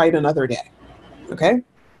can fight another day. Okay?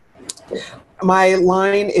 My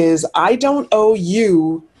line is, I don't owe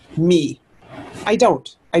you me. I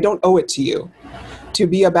don't owe it to you to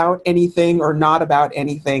be about anything or not about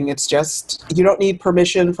anything. It's just, you don't need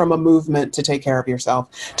permission from a movement to take care of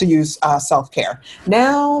yourself, to use self-care.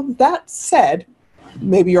 Now, that said,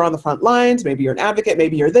 maybe you're on the front lines, maybe you're an advocate,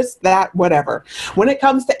 maybe you're this, that, whatever. When it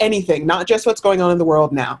comes to anything, not just what's going on in the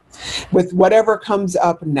world now, with whatever comes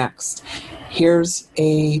up next, here's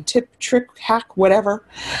a tip, trick, hack, whatever.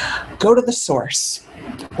 Go to the source.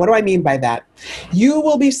 What do I mean by that? You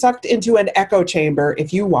will be sucked into an echo chamber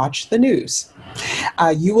if you watch the news.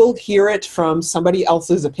 You will hear it from somebody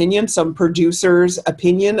else's opinion, some producer's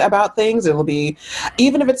opinion about things. It'll be,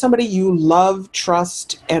 even if it's somebody you love,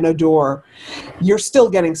 trust, and adore, you're still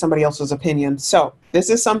getting somebody else's opinion. So this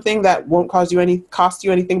is something that won't cost you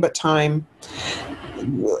anything but time.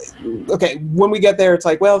 Okay, when we get there, it's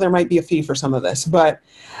like, well, there might be a fee for some of this, but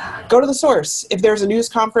go to the source. If there's a news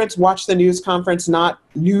conference, watch the news conference, not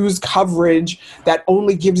news coverage that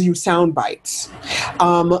only gives you sound bites.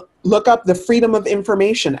 Look up the Freedom of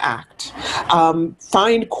Information Act.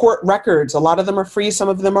 Find court records. A lot of them are free. Some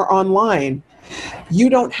of them are online. You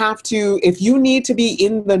don't have to, if you need to be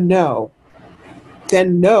in the know,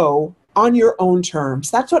 then know on your own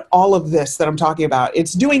terms. That's what all of this that I'm talking about.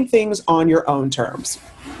 It's doing things on your own terms.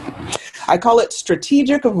 I call it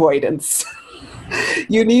strategic avoidance.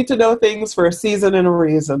 You need to know things for a season and a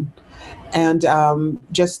reason. And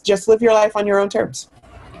just live your life on your own terms.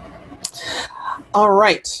 All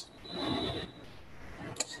right.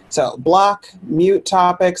 So block, mute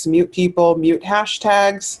topics, mute people, mute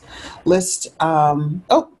hashtags, list,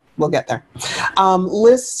 we'll get there.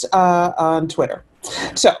 List on Twitter.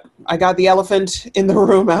 So I got the elephant in the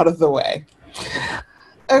room out of the way.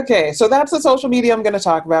 Okay, so that's the social media I'm going to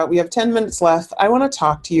talk about. We have 10 minutes left. I want to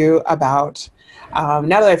talk to you about, now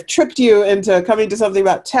that I've tricked you into coming to something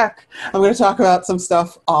about tech, I'm going to talk about some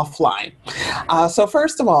stuff offline. So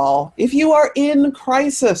first of all, if you are in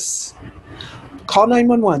crisis, call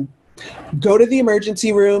 911. Go to the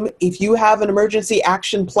emergency room. If you have an emergency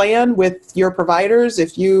action plan with your providers,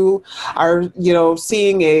 if you are,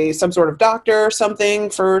 seeing some sort of doctor or something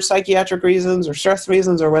for psychiatric reasons or stress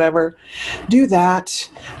reasons or whatever, do that.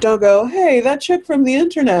 Don't go, hey, that chick from the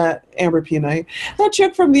internet, Amber P. Knight, that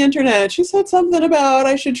chick from the internet, she said something about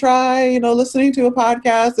I should try, listening to a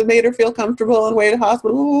podcast that made her feel comfortable on the way to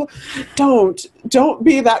hospital. Ooh, don't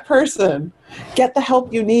be that person. Get the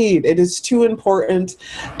help you need. It is too important.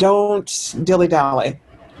 Don't dilly-dally.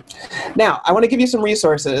 Now, I want to give you some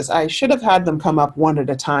resources. I should have had them come up one at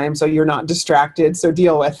a time so you're not distracted, so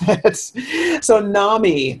deal with it. So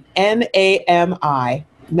NAMI, N-A-M-I,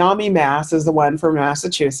 NAMI Mass is the one for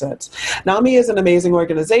Massachusetts. NAMI is an amazing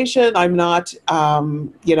organization. I'm not,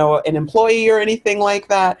 an employee or anything like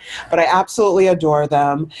that, but I absolutely adore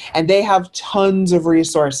them. And they have tons of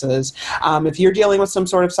resources. If you're dealing with some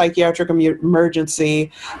sort of psychiatric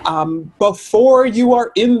emergency, before you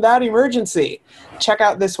are in that emergency, check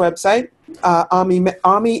out this website,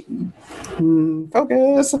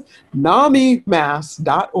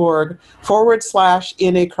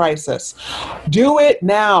 namimass.org/in a crisis. Do it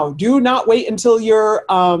now. Do not wait until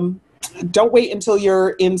don't wait until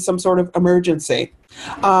you're in some sort of emergency.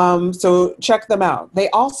 So check them out. They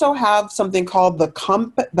also have something called the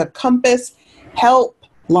Compass Help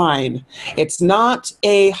line. It's not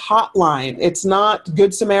a hotline. It's not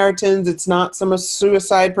Good Samaritans. It's not some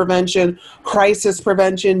suicide prevention, crisis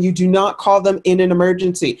prevention. You do not call them in an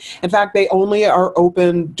emergency. In fact, they only are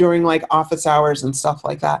open during like office hours and stuff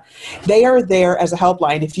like that. They are there as a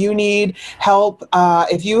helpline. If you need help,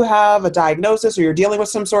 if you have a diagnosis or you're dealing with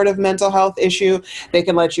some sort of mental health issue, they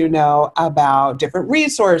can let you know about different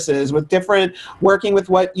resources working with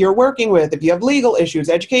what you're working with. If you have legal issues,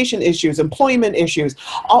 education issues, employment issues,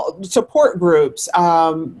 all support groups.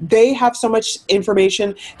 They have so much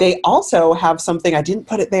information. They also have something, I didn't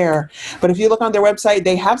put it there, but if you look on their website,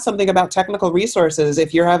 they have something about technical resources.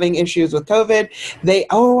 If you're having issues with COVID,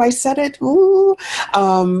 I said it. Ooh.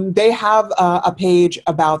 They have a page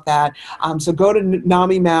about that. So go to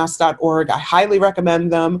namimass.org. I highly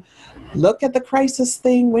recommend them. Look at the crisis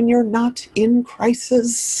thing when you're not in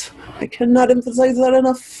crisis. I cannot emphasize that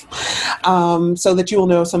enough. So that you will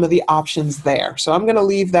know some of the options there. So I'm going to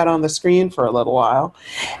leave that on the screen for a little while.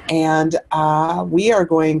 And we are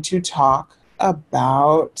going to talk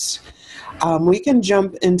about, we can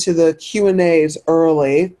jump into the Q&As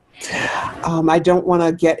early. I don't want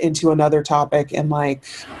to get into another topic and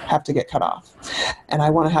have to get cut off. And I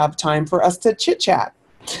want to have time for us to chit chat.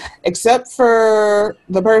 Except for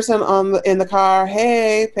the person in the car,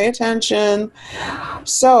 hey, pay attention.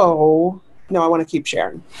 So, no, I want to keep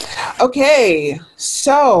sharing. Okay,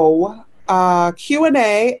 so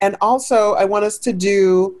Q&A, and also I want us to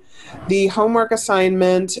do the homework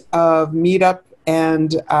assignment of Meetup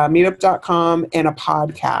and meetup.com and a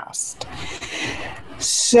podcast.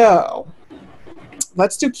 So,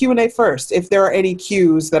 let's do Q&A first, if there are any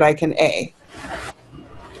Qs that I can A.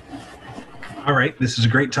 All right, this is a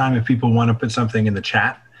great time if people want to put something in the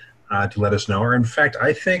chat to let us know. Or in fact,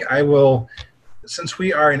 I think I will, since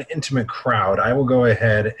we are an intimate crowd, I will go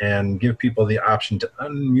ahead and give people the option to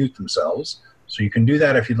unmute themselves. So you can do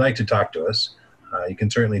that if you'd like to talk to us. You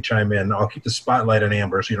can certainly chime in. I'll keep the spotlight on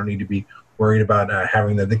Amber, so you don't need to be worried about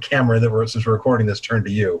having the camera since we're recording this turned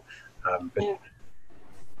to you.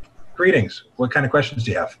 Greetings. What kind of questions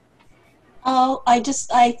do you have? Oh, I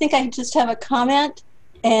think I just have a comment.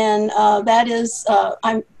 And that is,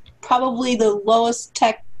 I'm probably the lowest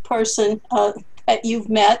tech person that you've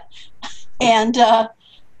met, and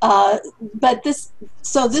but this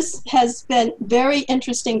has been very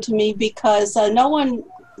interesting to me because no one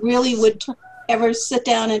really would ever sit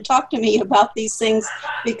down and talk to me about these things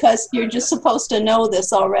because you're just supposed to know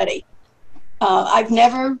this already. I've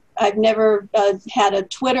never had a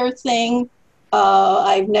Twitter thing.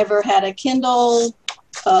 I've never had a Kindle.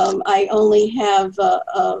 I only have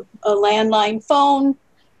a landline phone,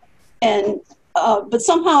 but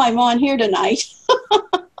somehow I'm on here tonight.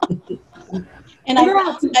 And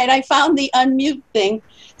I found the unmute thing.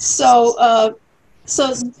 So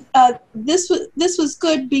this was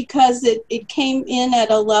good because it came in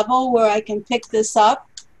at a level where I can pick this up.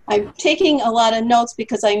 I'm taking a lot of notes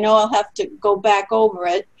because I know I'll have to go back over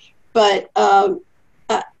it. But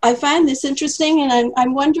I find this interesting, and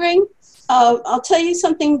I'm wondering. I'll tell you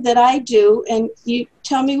something that I do, and you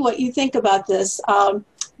tell me what you think about this.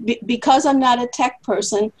 Because I'm not a tech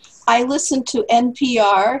person, I listen to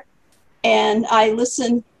NPR, and I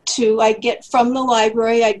get from the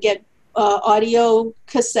library, I get audio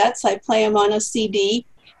cassettes, I play them on a CD,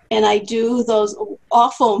 and I do those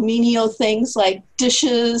awful menial things like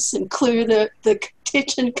dishes and clear the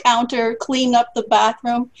kitchen counter, clean up the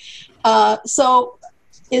bathroom. So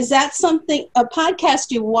is that something, a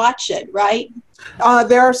podcast, you watch it, right?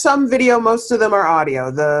 There are some video, most of them are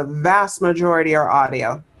audio. The vast majority are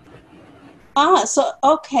audio. So,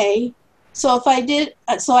 okay. So if I did,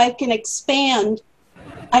 so I can expand.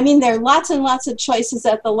 I mean, there are lots and lots of choices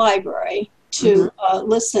at the library to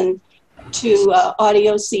listen to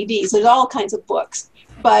audio CDs. There's all kinds of books.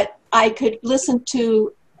 But I could listen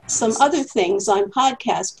to some other things on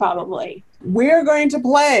podcasts probably. We're going to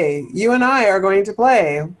play. You and I are going to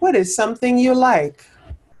play. What is something you like?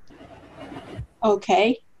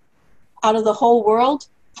 Okay. Out of the whole world?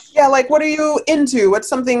 Yeah, like what are you into? What's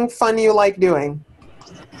something fun you like doing?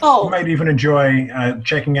 You might even enjoy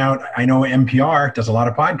checking out, I know NPR does a lot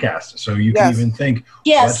of podcasts, so you can even think,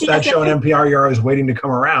 what's that show on NPR you're always waiting to come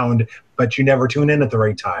around, but you never tune in at the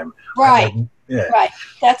right time. Right. Right.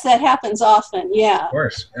 That happens often. Yeah. Of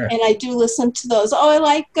course. Yeah. And I do listen to those. I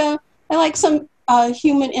like some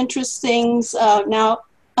human interest things. Now,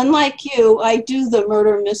 unlike you, I do the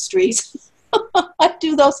murder mysteries. I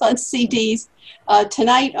do those on CDs.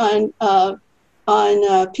 Tonight on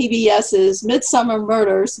PBS is Midsummer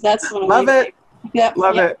Murders. That's one of my favorites. Yep,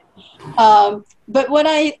 love it. But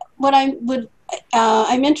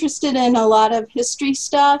I'm interested in a lot of history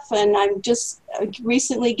stuff, and I'm just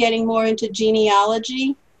recently getting more into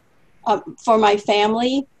genealogy for my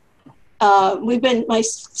family. My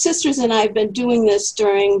sisters and I have been doing this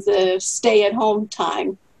during the stay-at-home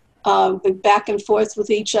time, back and forth with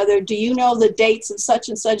each other. Do you know the dates of such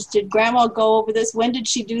and such? Did Grandma go over this? When did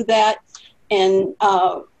she do that? And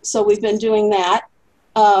so we've been doing that.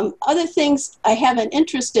 Other things I have an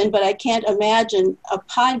interest in, but I can't imagine a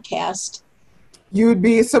podcast. You'd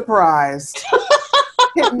be surprised.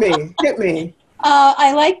 Hit me.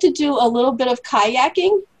 I like to do a little bit of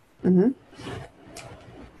kayaking. Mm-hmm.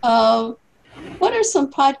 What are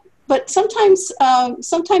some but sometimes a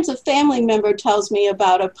family member tells me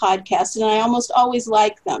about a podcast, and I almost always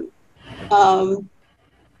like them.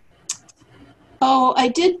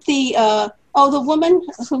 I did the woman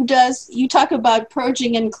who does, you talk about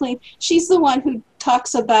purging and clean. She's the one who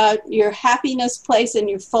talks about your happiness place and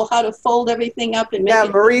how to fold everything up and make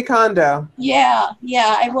it. Marie Kondo. Yeah.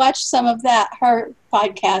 I watched some of her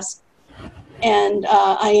podcast, and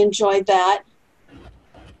I enjoyed that.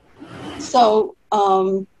 So,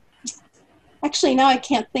 actually, now I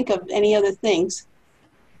can't think of any other things.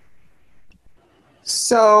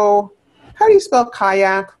 So, how do you spell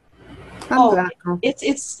kayak?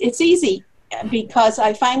 It's easy because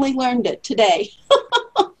I finally learned it today.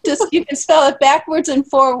 You can spell it backwards and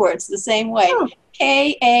forwards the same way. Oh.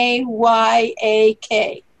 Kayak.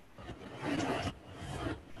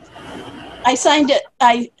 I signed it.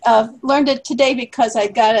 I learned it today because I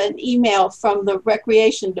got an email from the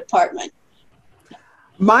recreation department.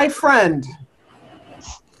 My friend,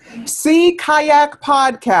 See Kayak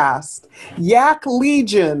Podcast, Yak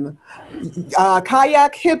Legion,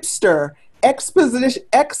 Kayak Hipster,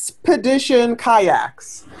 Expedition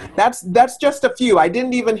Kayaks. That's just a few. I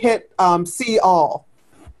didn't even hit see all.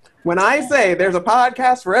 When I say there's a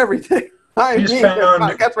podcast for everything, I mean there's a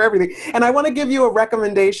podcast for everything. And I want to give you a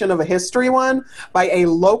recommendation of a history one by a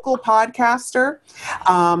local podcaster.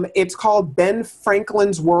 It's called Ben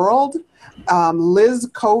Franklin's World. Liz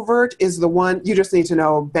Covert is the one. You just need to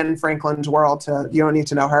know Ben Franklin's World. You don't need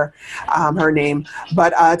to know her name.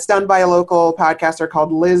 But it's done by a local podcaster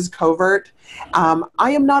called Liz Covert.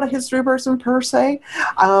 I am not a history person per se.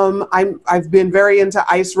 I've been very into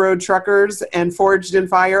Ice Road Truckers and Forged in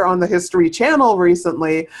Fire on the History Channel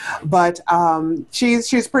recently, but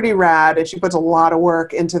she's pretty rad and she puts a lot of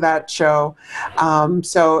work into that show.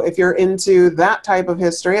 So if you're into that type of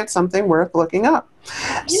history, it's something worth looking up.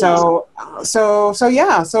 So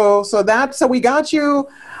we got you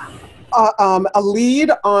a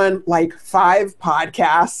lead on like 5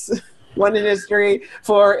 podcasts. One in history,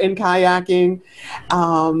 4 in kayaking,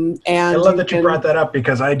 and I love that you brought that up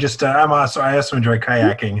because I also enjoy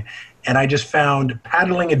kayaking, and I just found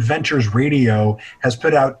Paddling Adventures Radio has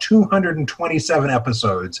put out 227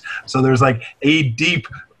 episodes, so there's like a deep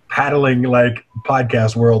paddling like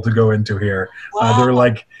podcast world to go into here. Wow. They're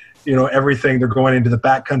like, everything. They're going into the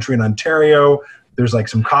backcountry in Ontario. There's like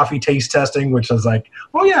some coffee taste testing, which is like,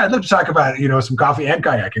 oh yeah, I'd love to talk about some coffee and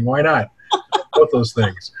kayaking. Why not? Both those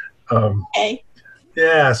things. Okay.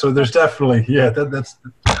 Yeah, so there's definitely, that's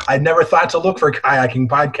I never thought to look for kayaking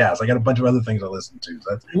podcasts. I got a bunch of other things I listen to, so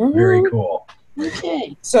that's very cool.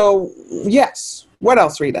 Okay. So, yes. What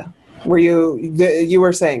else, Rita? You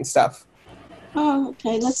were saying stuff. Oh,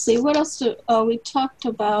 okay. Let's see. What else we talked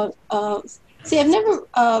about?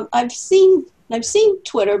 I've seen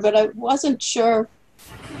Twitter, but I wasn't sure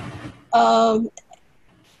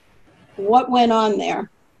what went on there.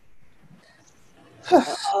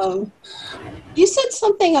 You said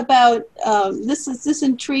something about this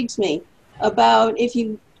intrigues me, about if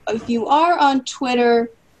you are on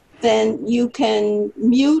Twitter, then you can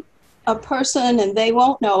mute a person and they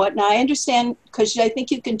won't know it. Now I understand, because I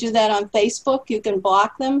think you can do that on Facebook. You can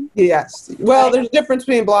block them. Yes. Well, Right? there's a difference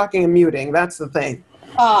between blocking and muting. That's the thing.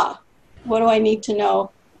 What do I need to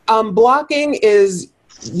know? Blocking is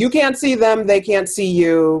you can't see them, they can't see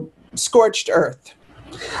you. Scorched earth.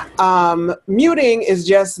 Muting is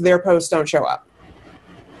just their posts don't show up,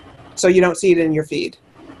 so you don't see it in your feed.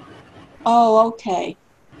 Oh, okay,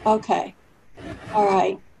 all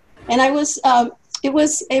right. And it was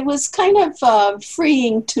kind of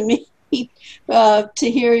freeing to me to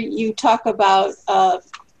hear you talk about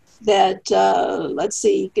that. Let's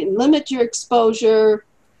see, you can limit your exposure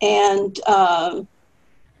and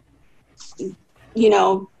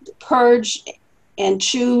purge and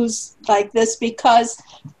choose like this, because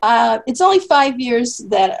it's only 5 years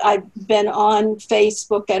that I've been on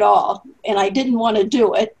Facebook at all, and I didn't want to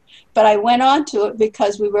do it, but I went on to it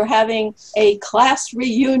because we were having a class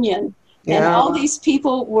reunion. Yeah. And all these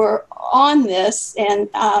people were on this, and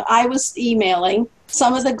I was emailing.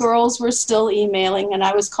 Some of the girls were still emailing, and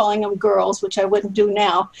I was calling them girls, which I wouldn't do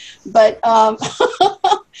now. But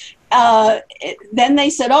then they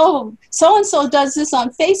said, oh, so-and-so does this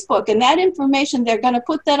on Facebook, and that information, they're going to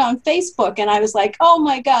put that on Facebook. And I was like, oh,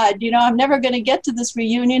 my God, I'm never going to get to this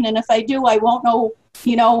reunion, and if I do, I won't know,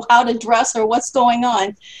 how to dress or what's going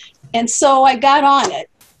on. And so I got on it.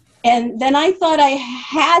 And then I thought I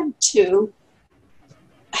had to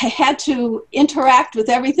interact with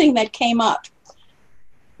everything that came up,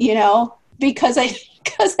 because I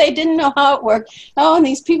didn't know how it worked. Oh, and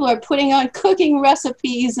these people are putting on cooking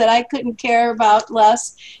recipes that I couldn't care about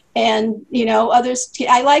less. And, others,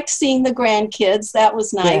 I liked seeing the grandkids. That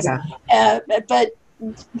was nice. Yeah. But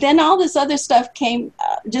then all this other stuff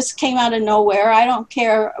just came out of nowhere. I don't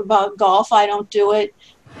care about golf. I don't do it.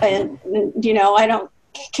 And, I don't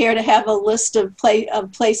care to have a list of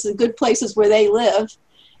places, good places where they live.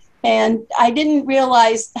 And I didn't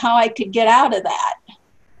realize how I could get out of that.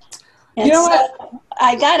 And what?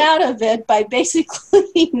 I got out of it by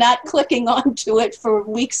basically not clicking onto it for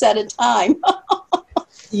weeks at a time.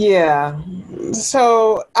 Yeah.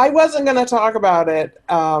 So I wasn't going to talk about it,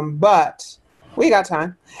 but we got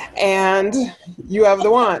time. And you have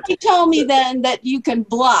the want. You told me then that you can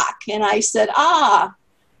block. And I said,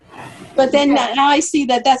 But then now I see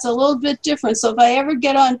that that's a little bit different. So if I ever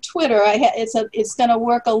get on Twitter, it's going to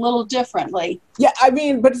work a little differently. Yeah,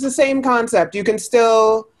 but it's the same concept. You can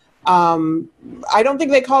still, I don't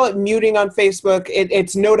think they call it muting on Facebook.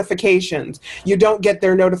 It's notifications. You don't get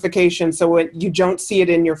their notifications, so you don't see it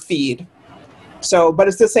in your feed. So, but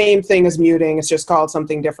it's the same thing as muting. It's just called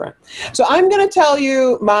something different. So I'm going to tell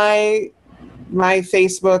you my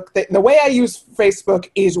Facebook, the way I use Facebook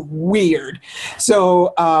is weird.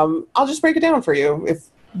 So I'll just break it down for you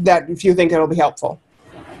if you think it'll be helpful.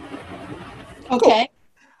 Okay.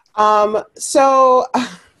 Cool. So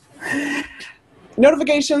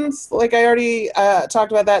notifications, like I already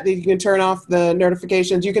talked about that you can turn off the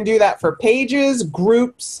notifications. You can do that for pages,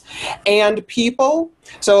 groups, and people.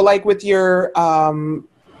 So like with your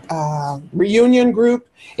reunion group,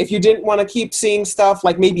 if you didn't want to keep seeing stuff,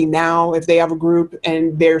 like maybe now if they have a group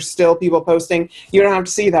and there's still people posting, you don't have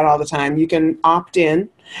to see that all the time. You can opt in,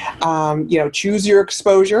 choose your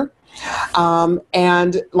exposure.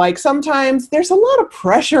 And like sometimes there's a lot of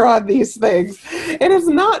pressure on these things. It's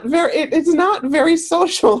not very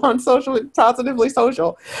social on positively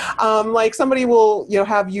social. Like somebody will,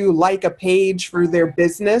 have you like a page for their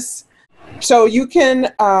business. So you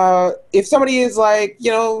can, if somebody is like,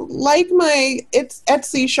 like my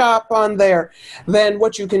Etsy shop on there, then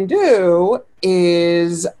what you can do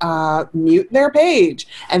is mute their page.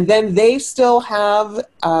 And then they still have,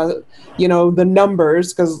 the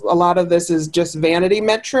numbers, because a lot of this is just vanity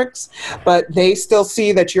metrics, but they still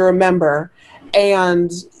see that you're a member and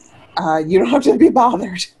you don't have to be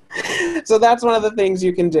bothered. So that's one of the things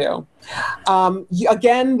you can do.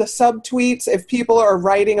 Again, the subtweets, if people are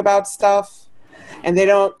writing about stuff and they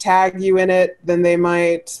don't tag you in it, then they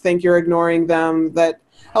might think you're ignoring them. That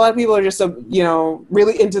a lot of people are just,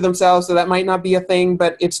 really into themselves, so that might not be a thing,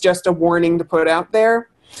 but it's just a warning to put out there.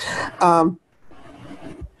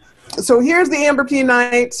 So here's the Amber P.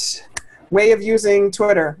 Knight way of using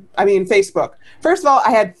Facebook. First of all,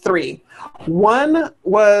 I had 3. One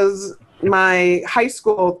was my high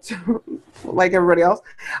school, like everybody else.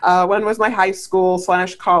 One was my high school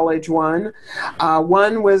 / college one.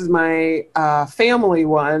 One was my family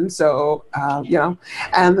one. So, you know,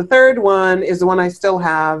 and the third one is the one I still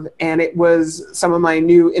have. And it was some of my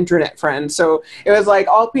new internet friends. So it was like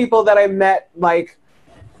all people that I met like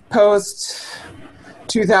post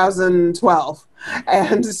 2012.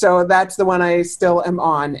 And so that's the one I still am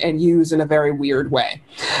on and use in a very weird way.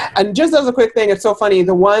 And just as a quick thing, it's so funny.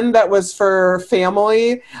 The one that was for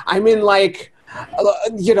family, I'm in like,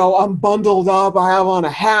 you know, I'm bundled up. I have on a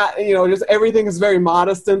hat, you know, just everything is very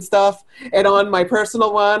modest and stuff. And on my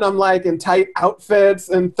personal one, I'm like in tight outfits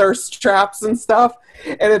and thirst traps and stuff.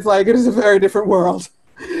 And it's like, it is a very different world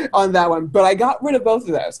on that one. But I got rid of both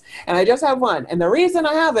of those. And I just have one. And the reason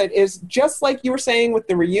I have it is just like you were saying with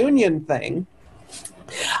the reunion thing.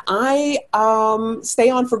 I stay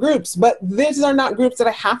on for groups, but these are not groups that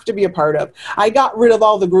I have to be a part of. I got rid of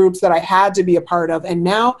all the groups that I had to be a part of, and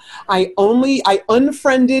now I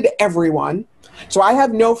unfriended everyone. So I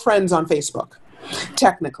have no friends on Facebook,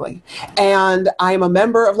 technically. And I'm a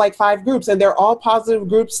member of like 5 groups, and they're all positive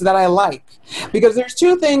groups that I like. Because there's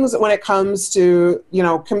 2 things when it comes to, you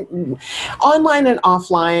know, online and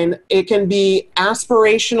offline. It can be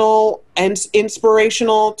aspirational and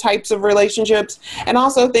inspirational types of relationships, and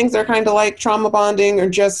also things that are kind of like trauma bonding or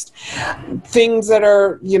just things that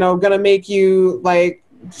are, you know, going to make you like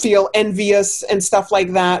feel envious and stuff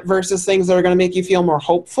like that versus things that are going to make you feel more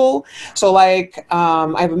hopeful. So like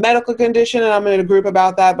I have a medical condition and I'm in a group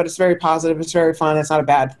about that, but it's very positive. It's very fun. It's not a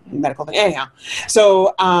bad medical thing. Anyhow,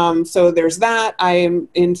 so so there's that. I am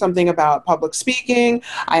in something about public speaking.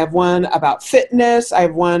 I have one about fitness. I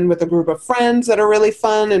have one with a group of friends that are really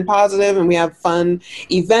fun and positive, and we have fun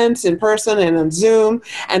events in person and on Zoom.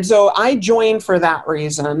 And so I joined for that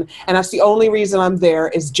reason, and that's the only reason I'm there,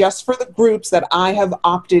 is just for the groups that I have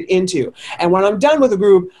opted into. And when I'm done with a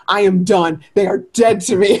group, I am done. They are dead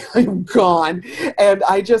to me. I'm gone. And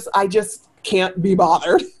I just can't be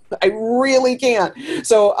bothered. I really can't.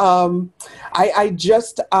 So I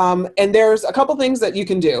just, and there's a couple things that you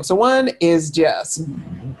can do. So one is just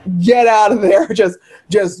get out of there,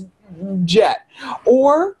 just jet.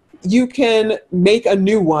 Or you can make a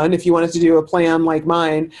new one if you wanted to do a plan like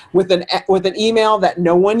mine with an email that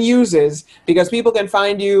no one uses, because people can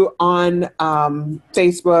find you on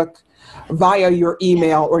Facebook via your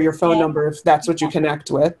email or your phone number if that's what you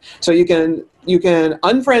connect with. So you can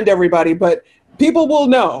unfriend everybody, but people will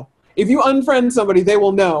know. If you unfriend somebody, they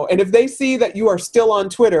will know. And if they see that you are still on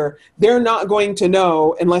Twitter, they're not going to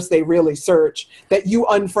know, unless they really search, that you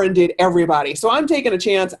unfriended everybody. So I'm taking a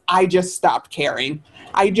chance. I just stopped caring.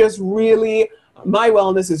 I just really, my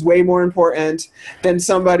wellness is way more important than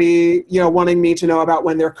somebody, you know, wanting me to know about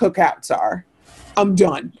when their cookouts are. I'm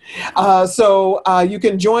done. So you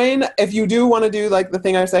can join, if you do want to do like the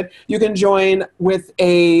thing I said, you can join with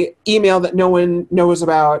a email that no one knows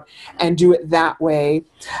about and do it that way.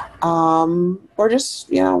 Or just,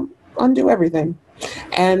 you know, undo everything.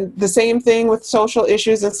 And the same thing with social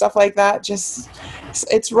issues and stuff like that. Just,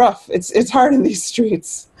 it's rough. It's hard in these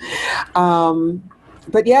streets.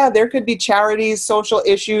 But yeah, there could be charities, social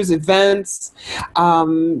issues, events,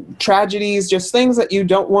 tragedies, just things that you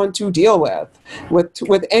don't want to deal with.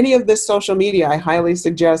 With any of this social media, I highly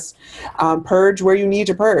suggest purge where you need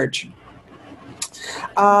to purge.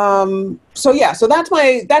 So yeah, so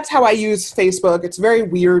that's how I use Facebook. It's a very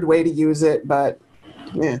weird way to use it, but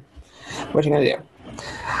yeah, what you gonna do?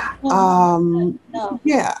 No.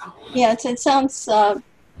 Yeah. Yeah, it sounds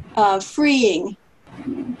freeing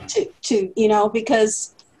to you know,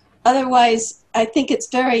 because otherwise I think it's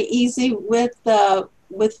very easy with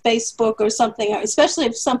Facebook or something, especially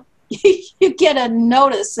if you get a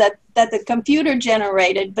notice that the computer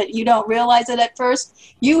generated, but you don't realize it at first.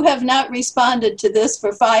 You have not responded to this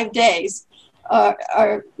for 5 days,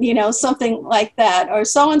 or you know, something like that, or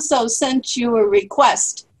so and so sent you a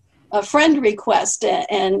request, a friend request,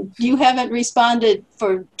 and you haven't responded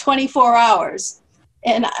for 24 hours.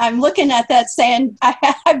 And I'm looking at that saying, I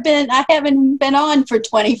haven't been on for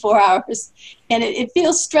 24 hours, and it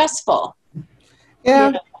feels stressful. Yeah,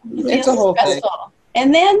 you know, it's a whole thing.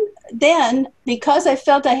 And then because I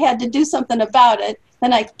felt I had to do something about it,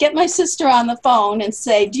 then I get my sister on the phone and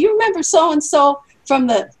say, "Do you remember so and so from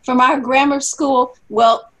our grammar school?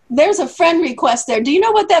 Well, there's a friend request there. Do you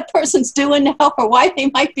know what that person's doing now, or why they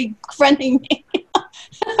might be friending me?"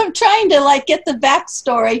 I'm trying to like get the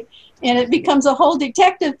backstory. And it becomes a whole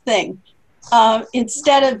detective thing,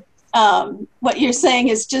 instead of what you're saying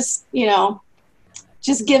is just, you know,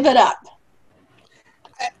 just give it up.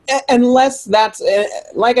 Unless that's,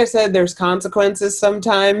 like I said, there's consequences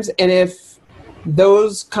sometimes. And if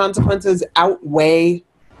those consequences outweigh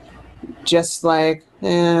just like,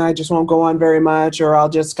 I just won't go on very much, or I'll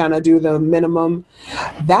just kind of do the minimum,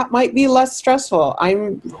 that might be less stressful.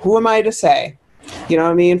 Who am I to say? You know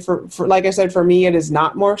what I mean? For like I said, for me, it is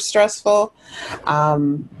not more stressful.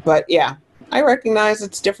 But yeah, I recognize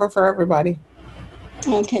it's different for everybody.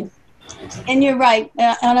 Okay. And you're right.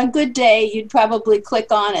 On a good day, you'd probably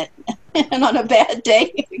click on it. And on a bad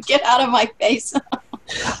day, get out of my face.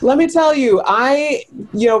 Let me tell you, let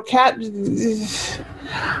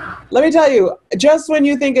me tell you, just when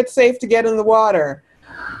you think it's safe to get in the water,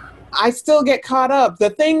 I still get caught up. The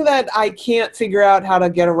thing that I can't figure out how to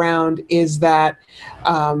get around is that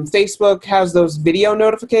Facebook has those video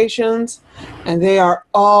notifications, and they are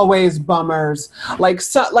always bummers. Like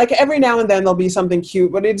every now and then there'll be something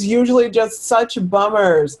cute, but it's usually just such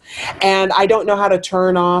bummers. And I don't know how to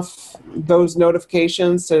turn off those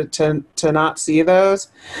notifications to not see those.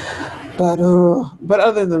 But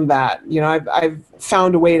other than that, I've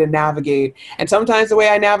found a way to navigate. And sometimes the way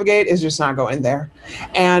I navigate is just not going there.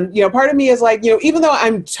 And, part of me is like, even though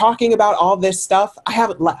I'm talking about all this stuff, I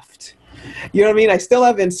haven't left. You know what I mean? I still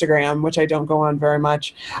have Instagram, which I don't go on very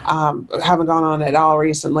much. Haven't gone on at all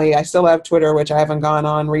recently. I still have Twitter, which I haven't gone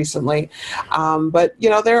on recently. But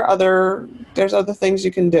there's other things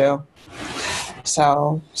you can do.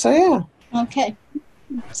 So yeah. Okay.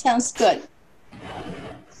 Sounds good.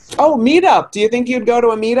 Oh, meetup. Do you think you'd go to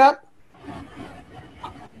a meetup?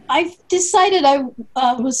 I decided I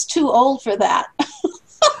was too old for that.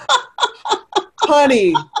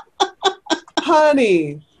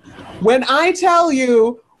 Honey, when I tell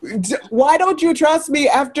you, why don't you trust me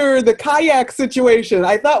after the kayak situation?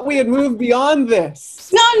 I thought we had moved beyond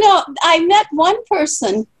this. No. I met one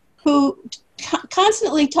person who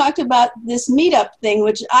constantly talked about this meetup thing,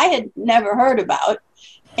 which I had never heard about.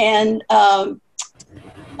 And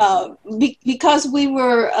because we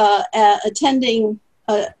were attending,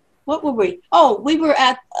 what were we? Oh, we were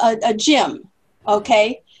at a gym,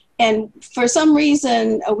 okay? And for some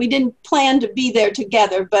reason, we didn't plan to be there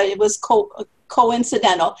together, but it was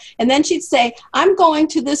coincidental. And then she'd say, I'm going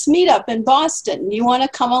to this meetup in Boston. You want to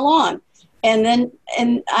come along? And then,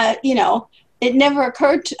 it never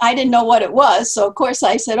occurred to, I didn't know what it was. So of course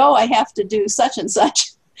I said, I have to do such and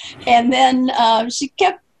such. And then she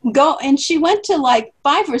kept going, and she went to like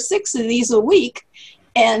 5 or 6 of these a week.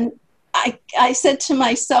 And I said to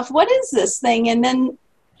myself, what is this thing? And then,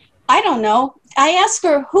 I don't know, I asked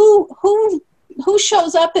her who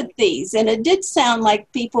shows up at these. And it did sound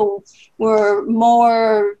like people were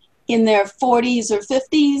more in their 40s or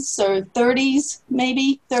 50s or 30s,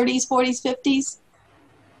 maybe 30s, 40s, 50s.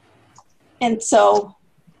 And so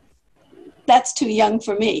that's too young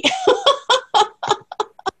for me.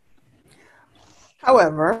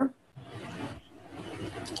 However,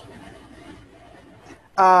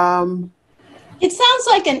 it sounds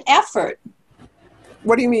like an effort.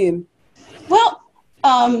 What do you mean? Well,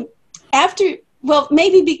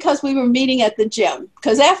 maybe because we were meeting at the gym.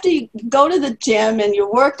 Because after you go to the gym and you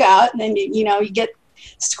work out, and then you get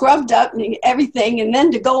scrubbed up and everything, and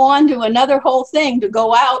then to go on to another whole thing to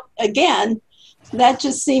go out again, that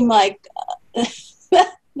just seemed like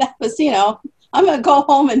that was, I'm going to go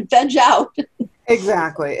home and veg out.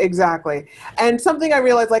 Exactly. And something I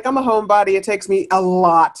realized, like, I'm a homebody. It takes me a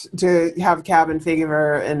lot to have cabin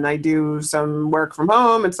fever, and I do some work from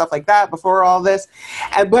home and stuff like that before all this.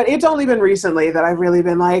 But it's only been recently that I've really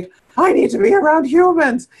been like, I need to be around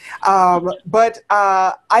humans. But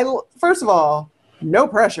first of all, no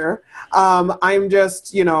pressure. I'm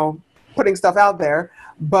just, putting stuff out there.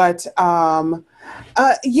 But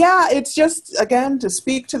it's just, again, to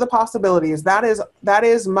speak to the possibilities. That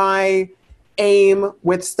is my aim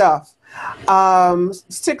with stuff.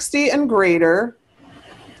 60 and greater.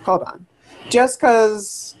 Hold on. Just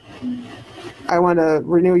because I want to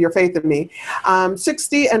renew your faith in me.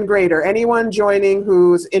 60 and greater. Anyone joining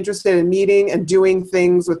who's interested in meeting and doing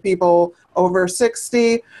things with people over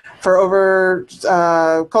 60 for over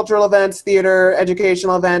cultural events, theater,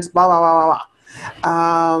 educational events, blah, blah, blah, blah,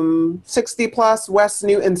 blah. 60 plus West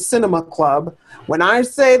Newton Cinema Club. When I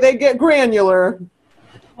say they get granular.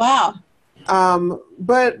 Wow.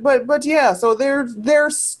 But yeah, so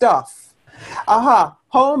there's stuff.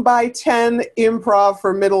 Home by 10 improv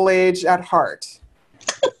for middle age at heart.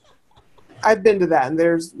 I've been to that, and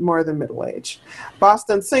there's more than middle age.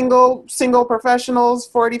 Boston single professionals,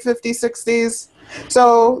 40, 50, 60s.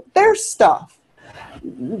 So there's stuff.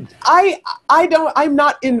 I'm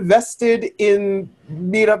not invested in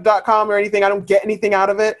meetup.com or anything. I don't get anything out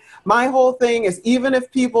of it. My whole thing is, even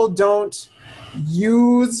if people don't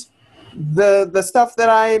use the stuff that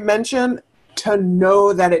I mentioned, to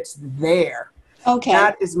know that it's there. Okay.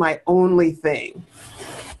 That is my only thing.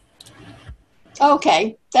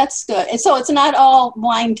 Okay, that's good. And so it's not all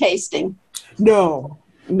wine tasting. No.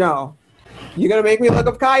 You're going to make me look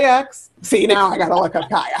up kayaks? See, now I got to look up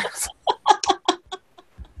kayaks.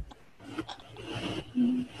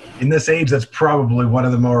 In this age, that's probably one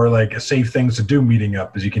of the more like safe things to do meeting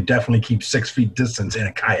up, is you can definitely keep 6 feet distance in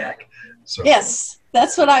a kayak. So Yes,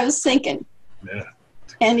 that's what I was thinking. yeah,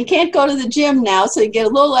 And you can't go to the gym now, so you get a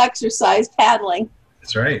little exercise paddling.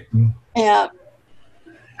 that's right. Yeah.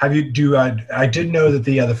 Have you I did know that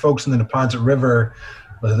the folks in the Neponset River,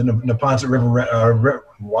 the Neponset River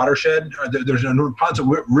watershed, there's a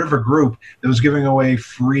Neponset River group that was giving away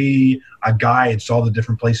free guides to all the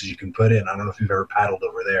different places you can put in. I don't know if you've ever paddled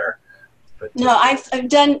over there. But, No, I've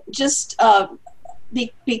done just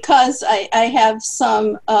because I have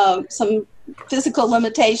some physical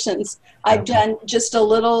limitations. I've done just a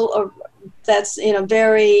little that's in a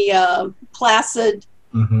very placid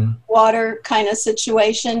water kind of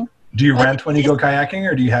situation. Do you rent when you go kayaking,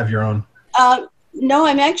 or do you have your own? No,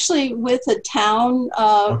 I'm actually with a town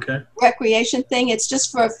recreation thing. It's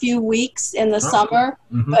just for a few weeks in the summer,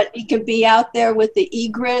 but you can be out there with the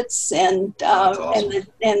egrets and awesome.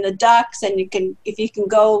 and the ducks, and if you can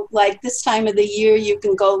go like this time of the year, you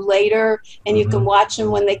can go later, and you can watch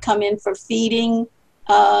them when they come in for feeding,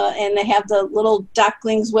 and they have the little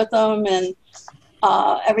ducklings with them and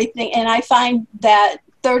everything. And I find that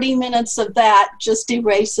 30 minutes of that just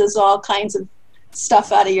erases all kinds of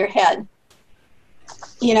stuff out of your head.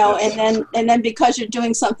 You know, and then because you're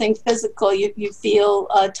doing something physical, you feel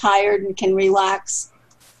tired and can relax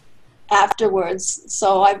afterwards.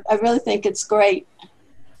 So I really think it's great.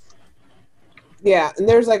 Yeah, and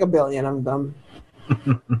there's like a billion of them.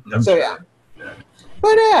 So yeah.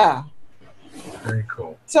 But yeah. Very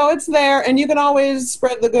cool. So it's there, and you can always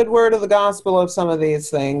spread the good word of the gospel of some of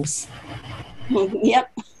these things.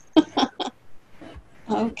 Yep.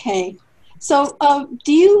 Okay. So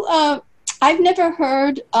do you... I've never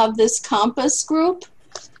heard of this Compass group.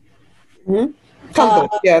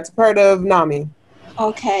 Compass, yeah, it's part of NAMI.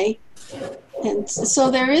 Okay. And so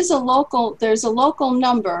there's a local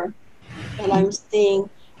number that I'm seeing,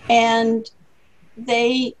 and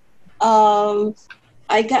they, I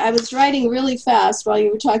was writing really fast while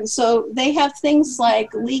you were talking. So they have things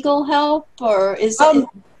like legal help, or is it?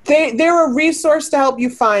 They're a resource to help you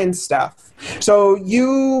find stuff. So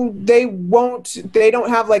they don't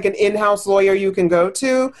have like an in-house lawyer you can go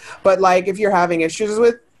to, but like if you're having issues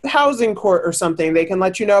with housing court or something, they can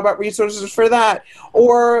let you know about resources for that,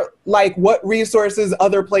 or like what resources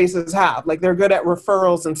other places have. Like they're good at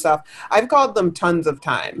referrals and stuff. I've called them tons of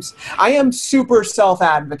times. I am super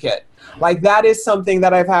self-advocate. Like that is something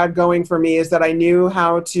that I've had going for me, is that I knew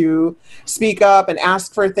how to speak up and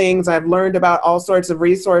ask for things. I've learned about all sorts of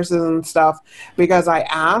resources and stuff because I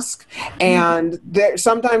ask, and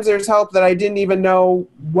sometimes there's help that I didn't even know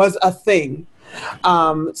was a thing.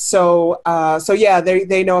 So yeah,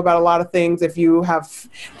 they know about a lot of things. If you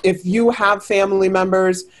have family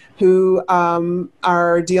members who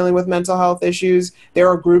are dealing with mental health issues, there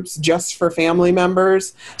are groups just for family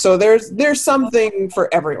members. So there's something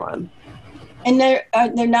for everyone. And they're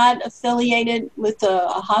not affiliated with a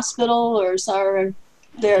hospital, or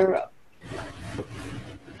they're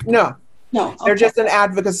no. Okay. They're just an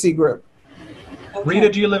advocacy group. Okay. Rita,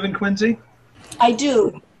 do you live in Quincy? I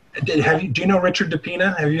do. Do you know Richard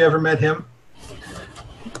DePina? Have you ever met him?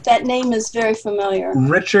 That name is very familiar.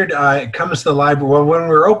 Richard comes to the library. Well, when we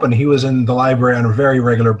were open, he was in the library on a very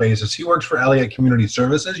regular basis. He works for Elliott Community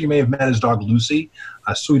Services. You may have met his dog, Lucy,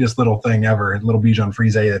 sweetest little thing ever, little Bichon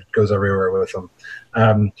Frise that goes everywhere with him.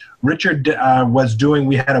 Richard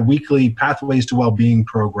we had a weekly Pathways to Wellbeing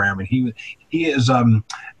program, and he's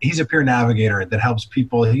a peer navigator that helps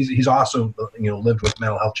people. He's also lived with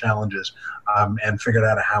mental health challenges and figured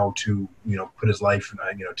out how to put his life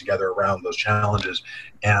together around those challenges,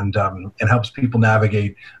 and helps people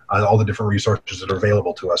navigate all the different resources that are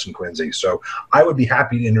available to us in Quincy. So I would be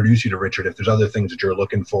happy to introduce you to Richard if there's other things that you're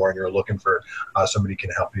looking for, and you're looking for somebody who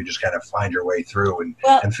can help you just kind of find your way through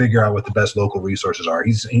and figure out what the best local resources are.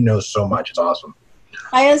 He knows so much. It's awesome.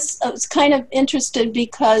 I was kind of interested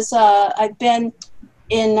because I've been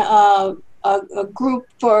in a group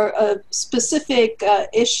for a specific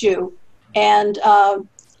issue, and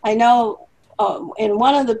I know and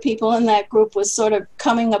one of the people in that group was sort of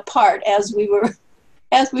coming apart as we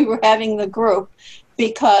were having the group,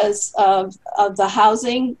 because of the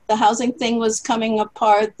housing. The housing thing was coming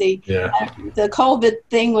apart. The COVID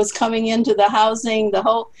thing was coming into the housing.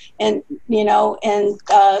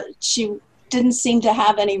 She didn't seem to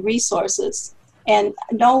have any resources, and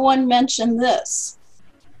no one mentioned this.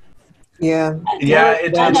 Yeah. Yeah,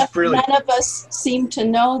 it's really. None of us seem to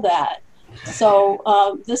know that.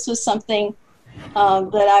 So this was something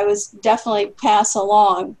that I was definitely pass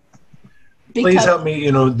along. Please help me.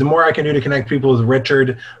 You know, the more I can do to connect people with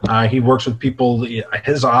Richard. He works with people.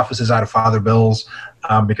 His office is out of Father Bill's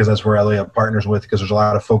because that's where I have partners with. Because there's a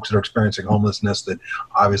lot of folks that are experiencing homelessness that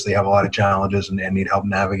obviously have a lot of challenges and need help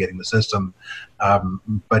navigating the system.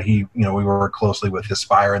 But we work closely with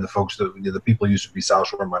Aspire and the folks that the people who used to be South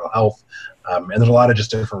Shore Mental Health. And there's a lot of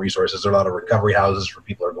just different resources. There are a lot of recovery houses for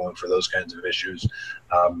people who are going for those kinds of issues.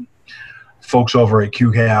 Folks over at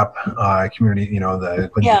QCAP community, the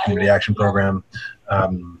Quincy Community Action Program.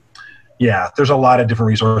 There's a lot of different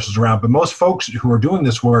resources around, but most folks who are doing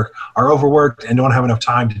this work are overworked and don't have enough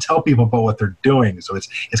time to tell people about what they're doing. So it's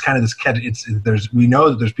kind of this catch. We know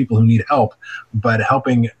that there's people who need help, but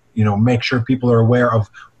helping make sure people are aware of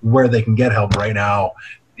where they can get help right now.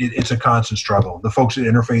 It's a constant struggle. The folks at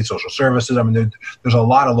Interfaith Social Services, I mean, there's a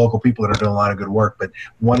lot of local people that are doing a lot of good work, but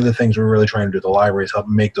one of the things we're really trying to do at the library is help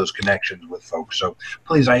make those connections with folks. So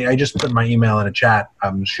please, I just put my email in a chat.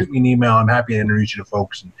 Shoot me an email. I'm happy to introduce you to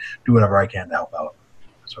folks and do whatever I can to help out.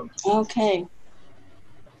 So. Okay.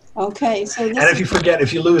 So and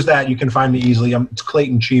if you lose that, you can find me easily. It's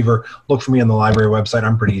Clayton Cheever. Look for me on the library website.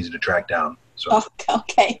 I'm pretty easy to track down. So.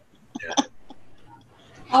 Okay. Yeah.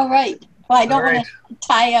 All right. Well, I don't want to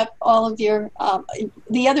tie up all of your.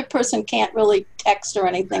 The other person can't really text or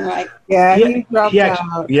anything, right? Yeah, he dropped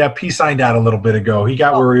out. Yeah, he signed out a little bit ago. He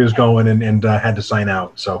got where he was going and had to sign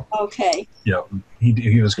out. So. Okay. Yeah,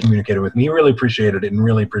 he was communicating with me. He really appreciated it and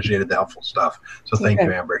really appreciated the helpful stuff. So thank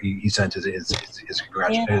you, Amber. He sent his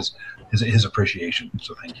congratulations, his appreciation.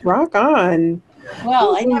 So thank you. Rock on.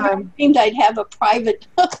 Well, I never dreamed I'd have a private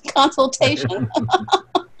consultation.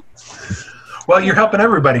 Well, you're helping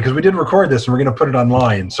everybody because we did record this and we're going to put it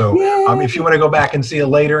online. So if you want to go back and see it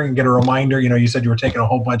later and get a reminder, you said you were taking a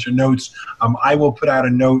whole bunch of notes. I will put out a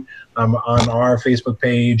note on our Facebook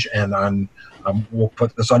page and we'll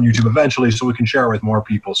put this on YouTube eventually so we can share it with more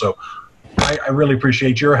people. So I really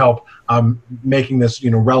appreciate your help making this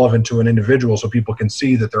relevant to an individual so people can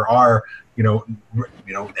see that there are,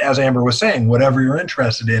 as Amber was saying, whatever you're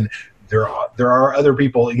interested in, there are other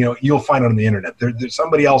people, you'll find it on the internet. There's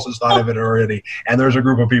somebody else has thought of it already, and there's a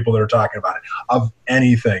group of people that are talking about it, of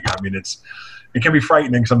anything. I mean, it can be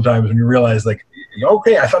frightening sometimes when you realize, like,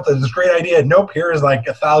 okay, I thought that was a great idea. Nope, here's like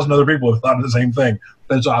 1,000 other people who thought of the same thing.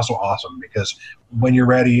 But it's also awesome because when you're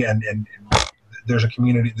ready and there's a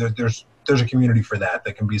community, there's a community for that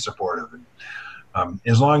can be supportive. And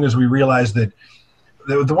as long as we realize that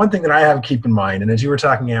the one thing that I have to keep in mind, and as you were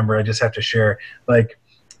talking, Amber, I just have to share, like,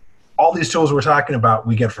 all these tools we're talking about,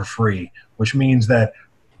 we get for free, which means that,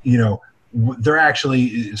 they're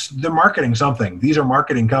marketing something. These are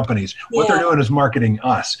marketing companies. What they're doing is marketing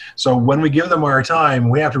us. So when we give them our time,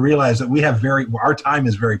 we have to realize that our time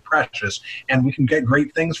is very precious and we can get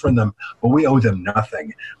great things from them, but we owe them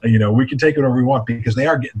nothing. We can take whatever we want because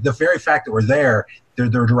the very fact that we're there, they're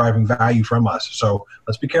deriving value from us. So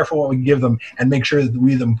let's be careful what we give them and make sure that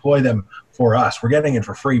we employ them for us. We're getting it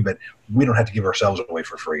for free, but we don't have to give ourselves away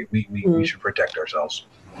for free. We should protect ourselves.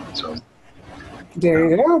 So there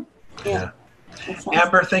you go. Yeah.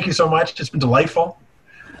 Amber, thank you so much. It's been delightful.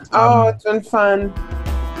 It's been fun.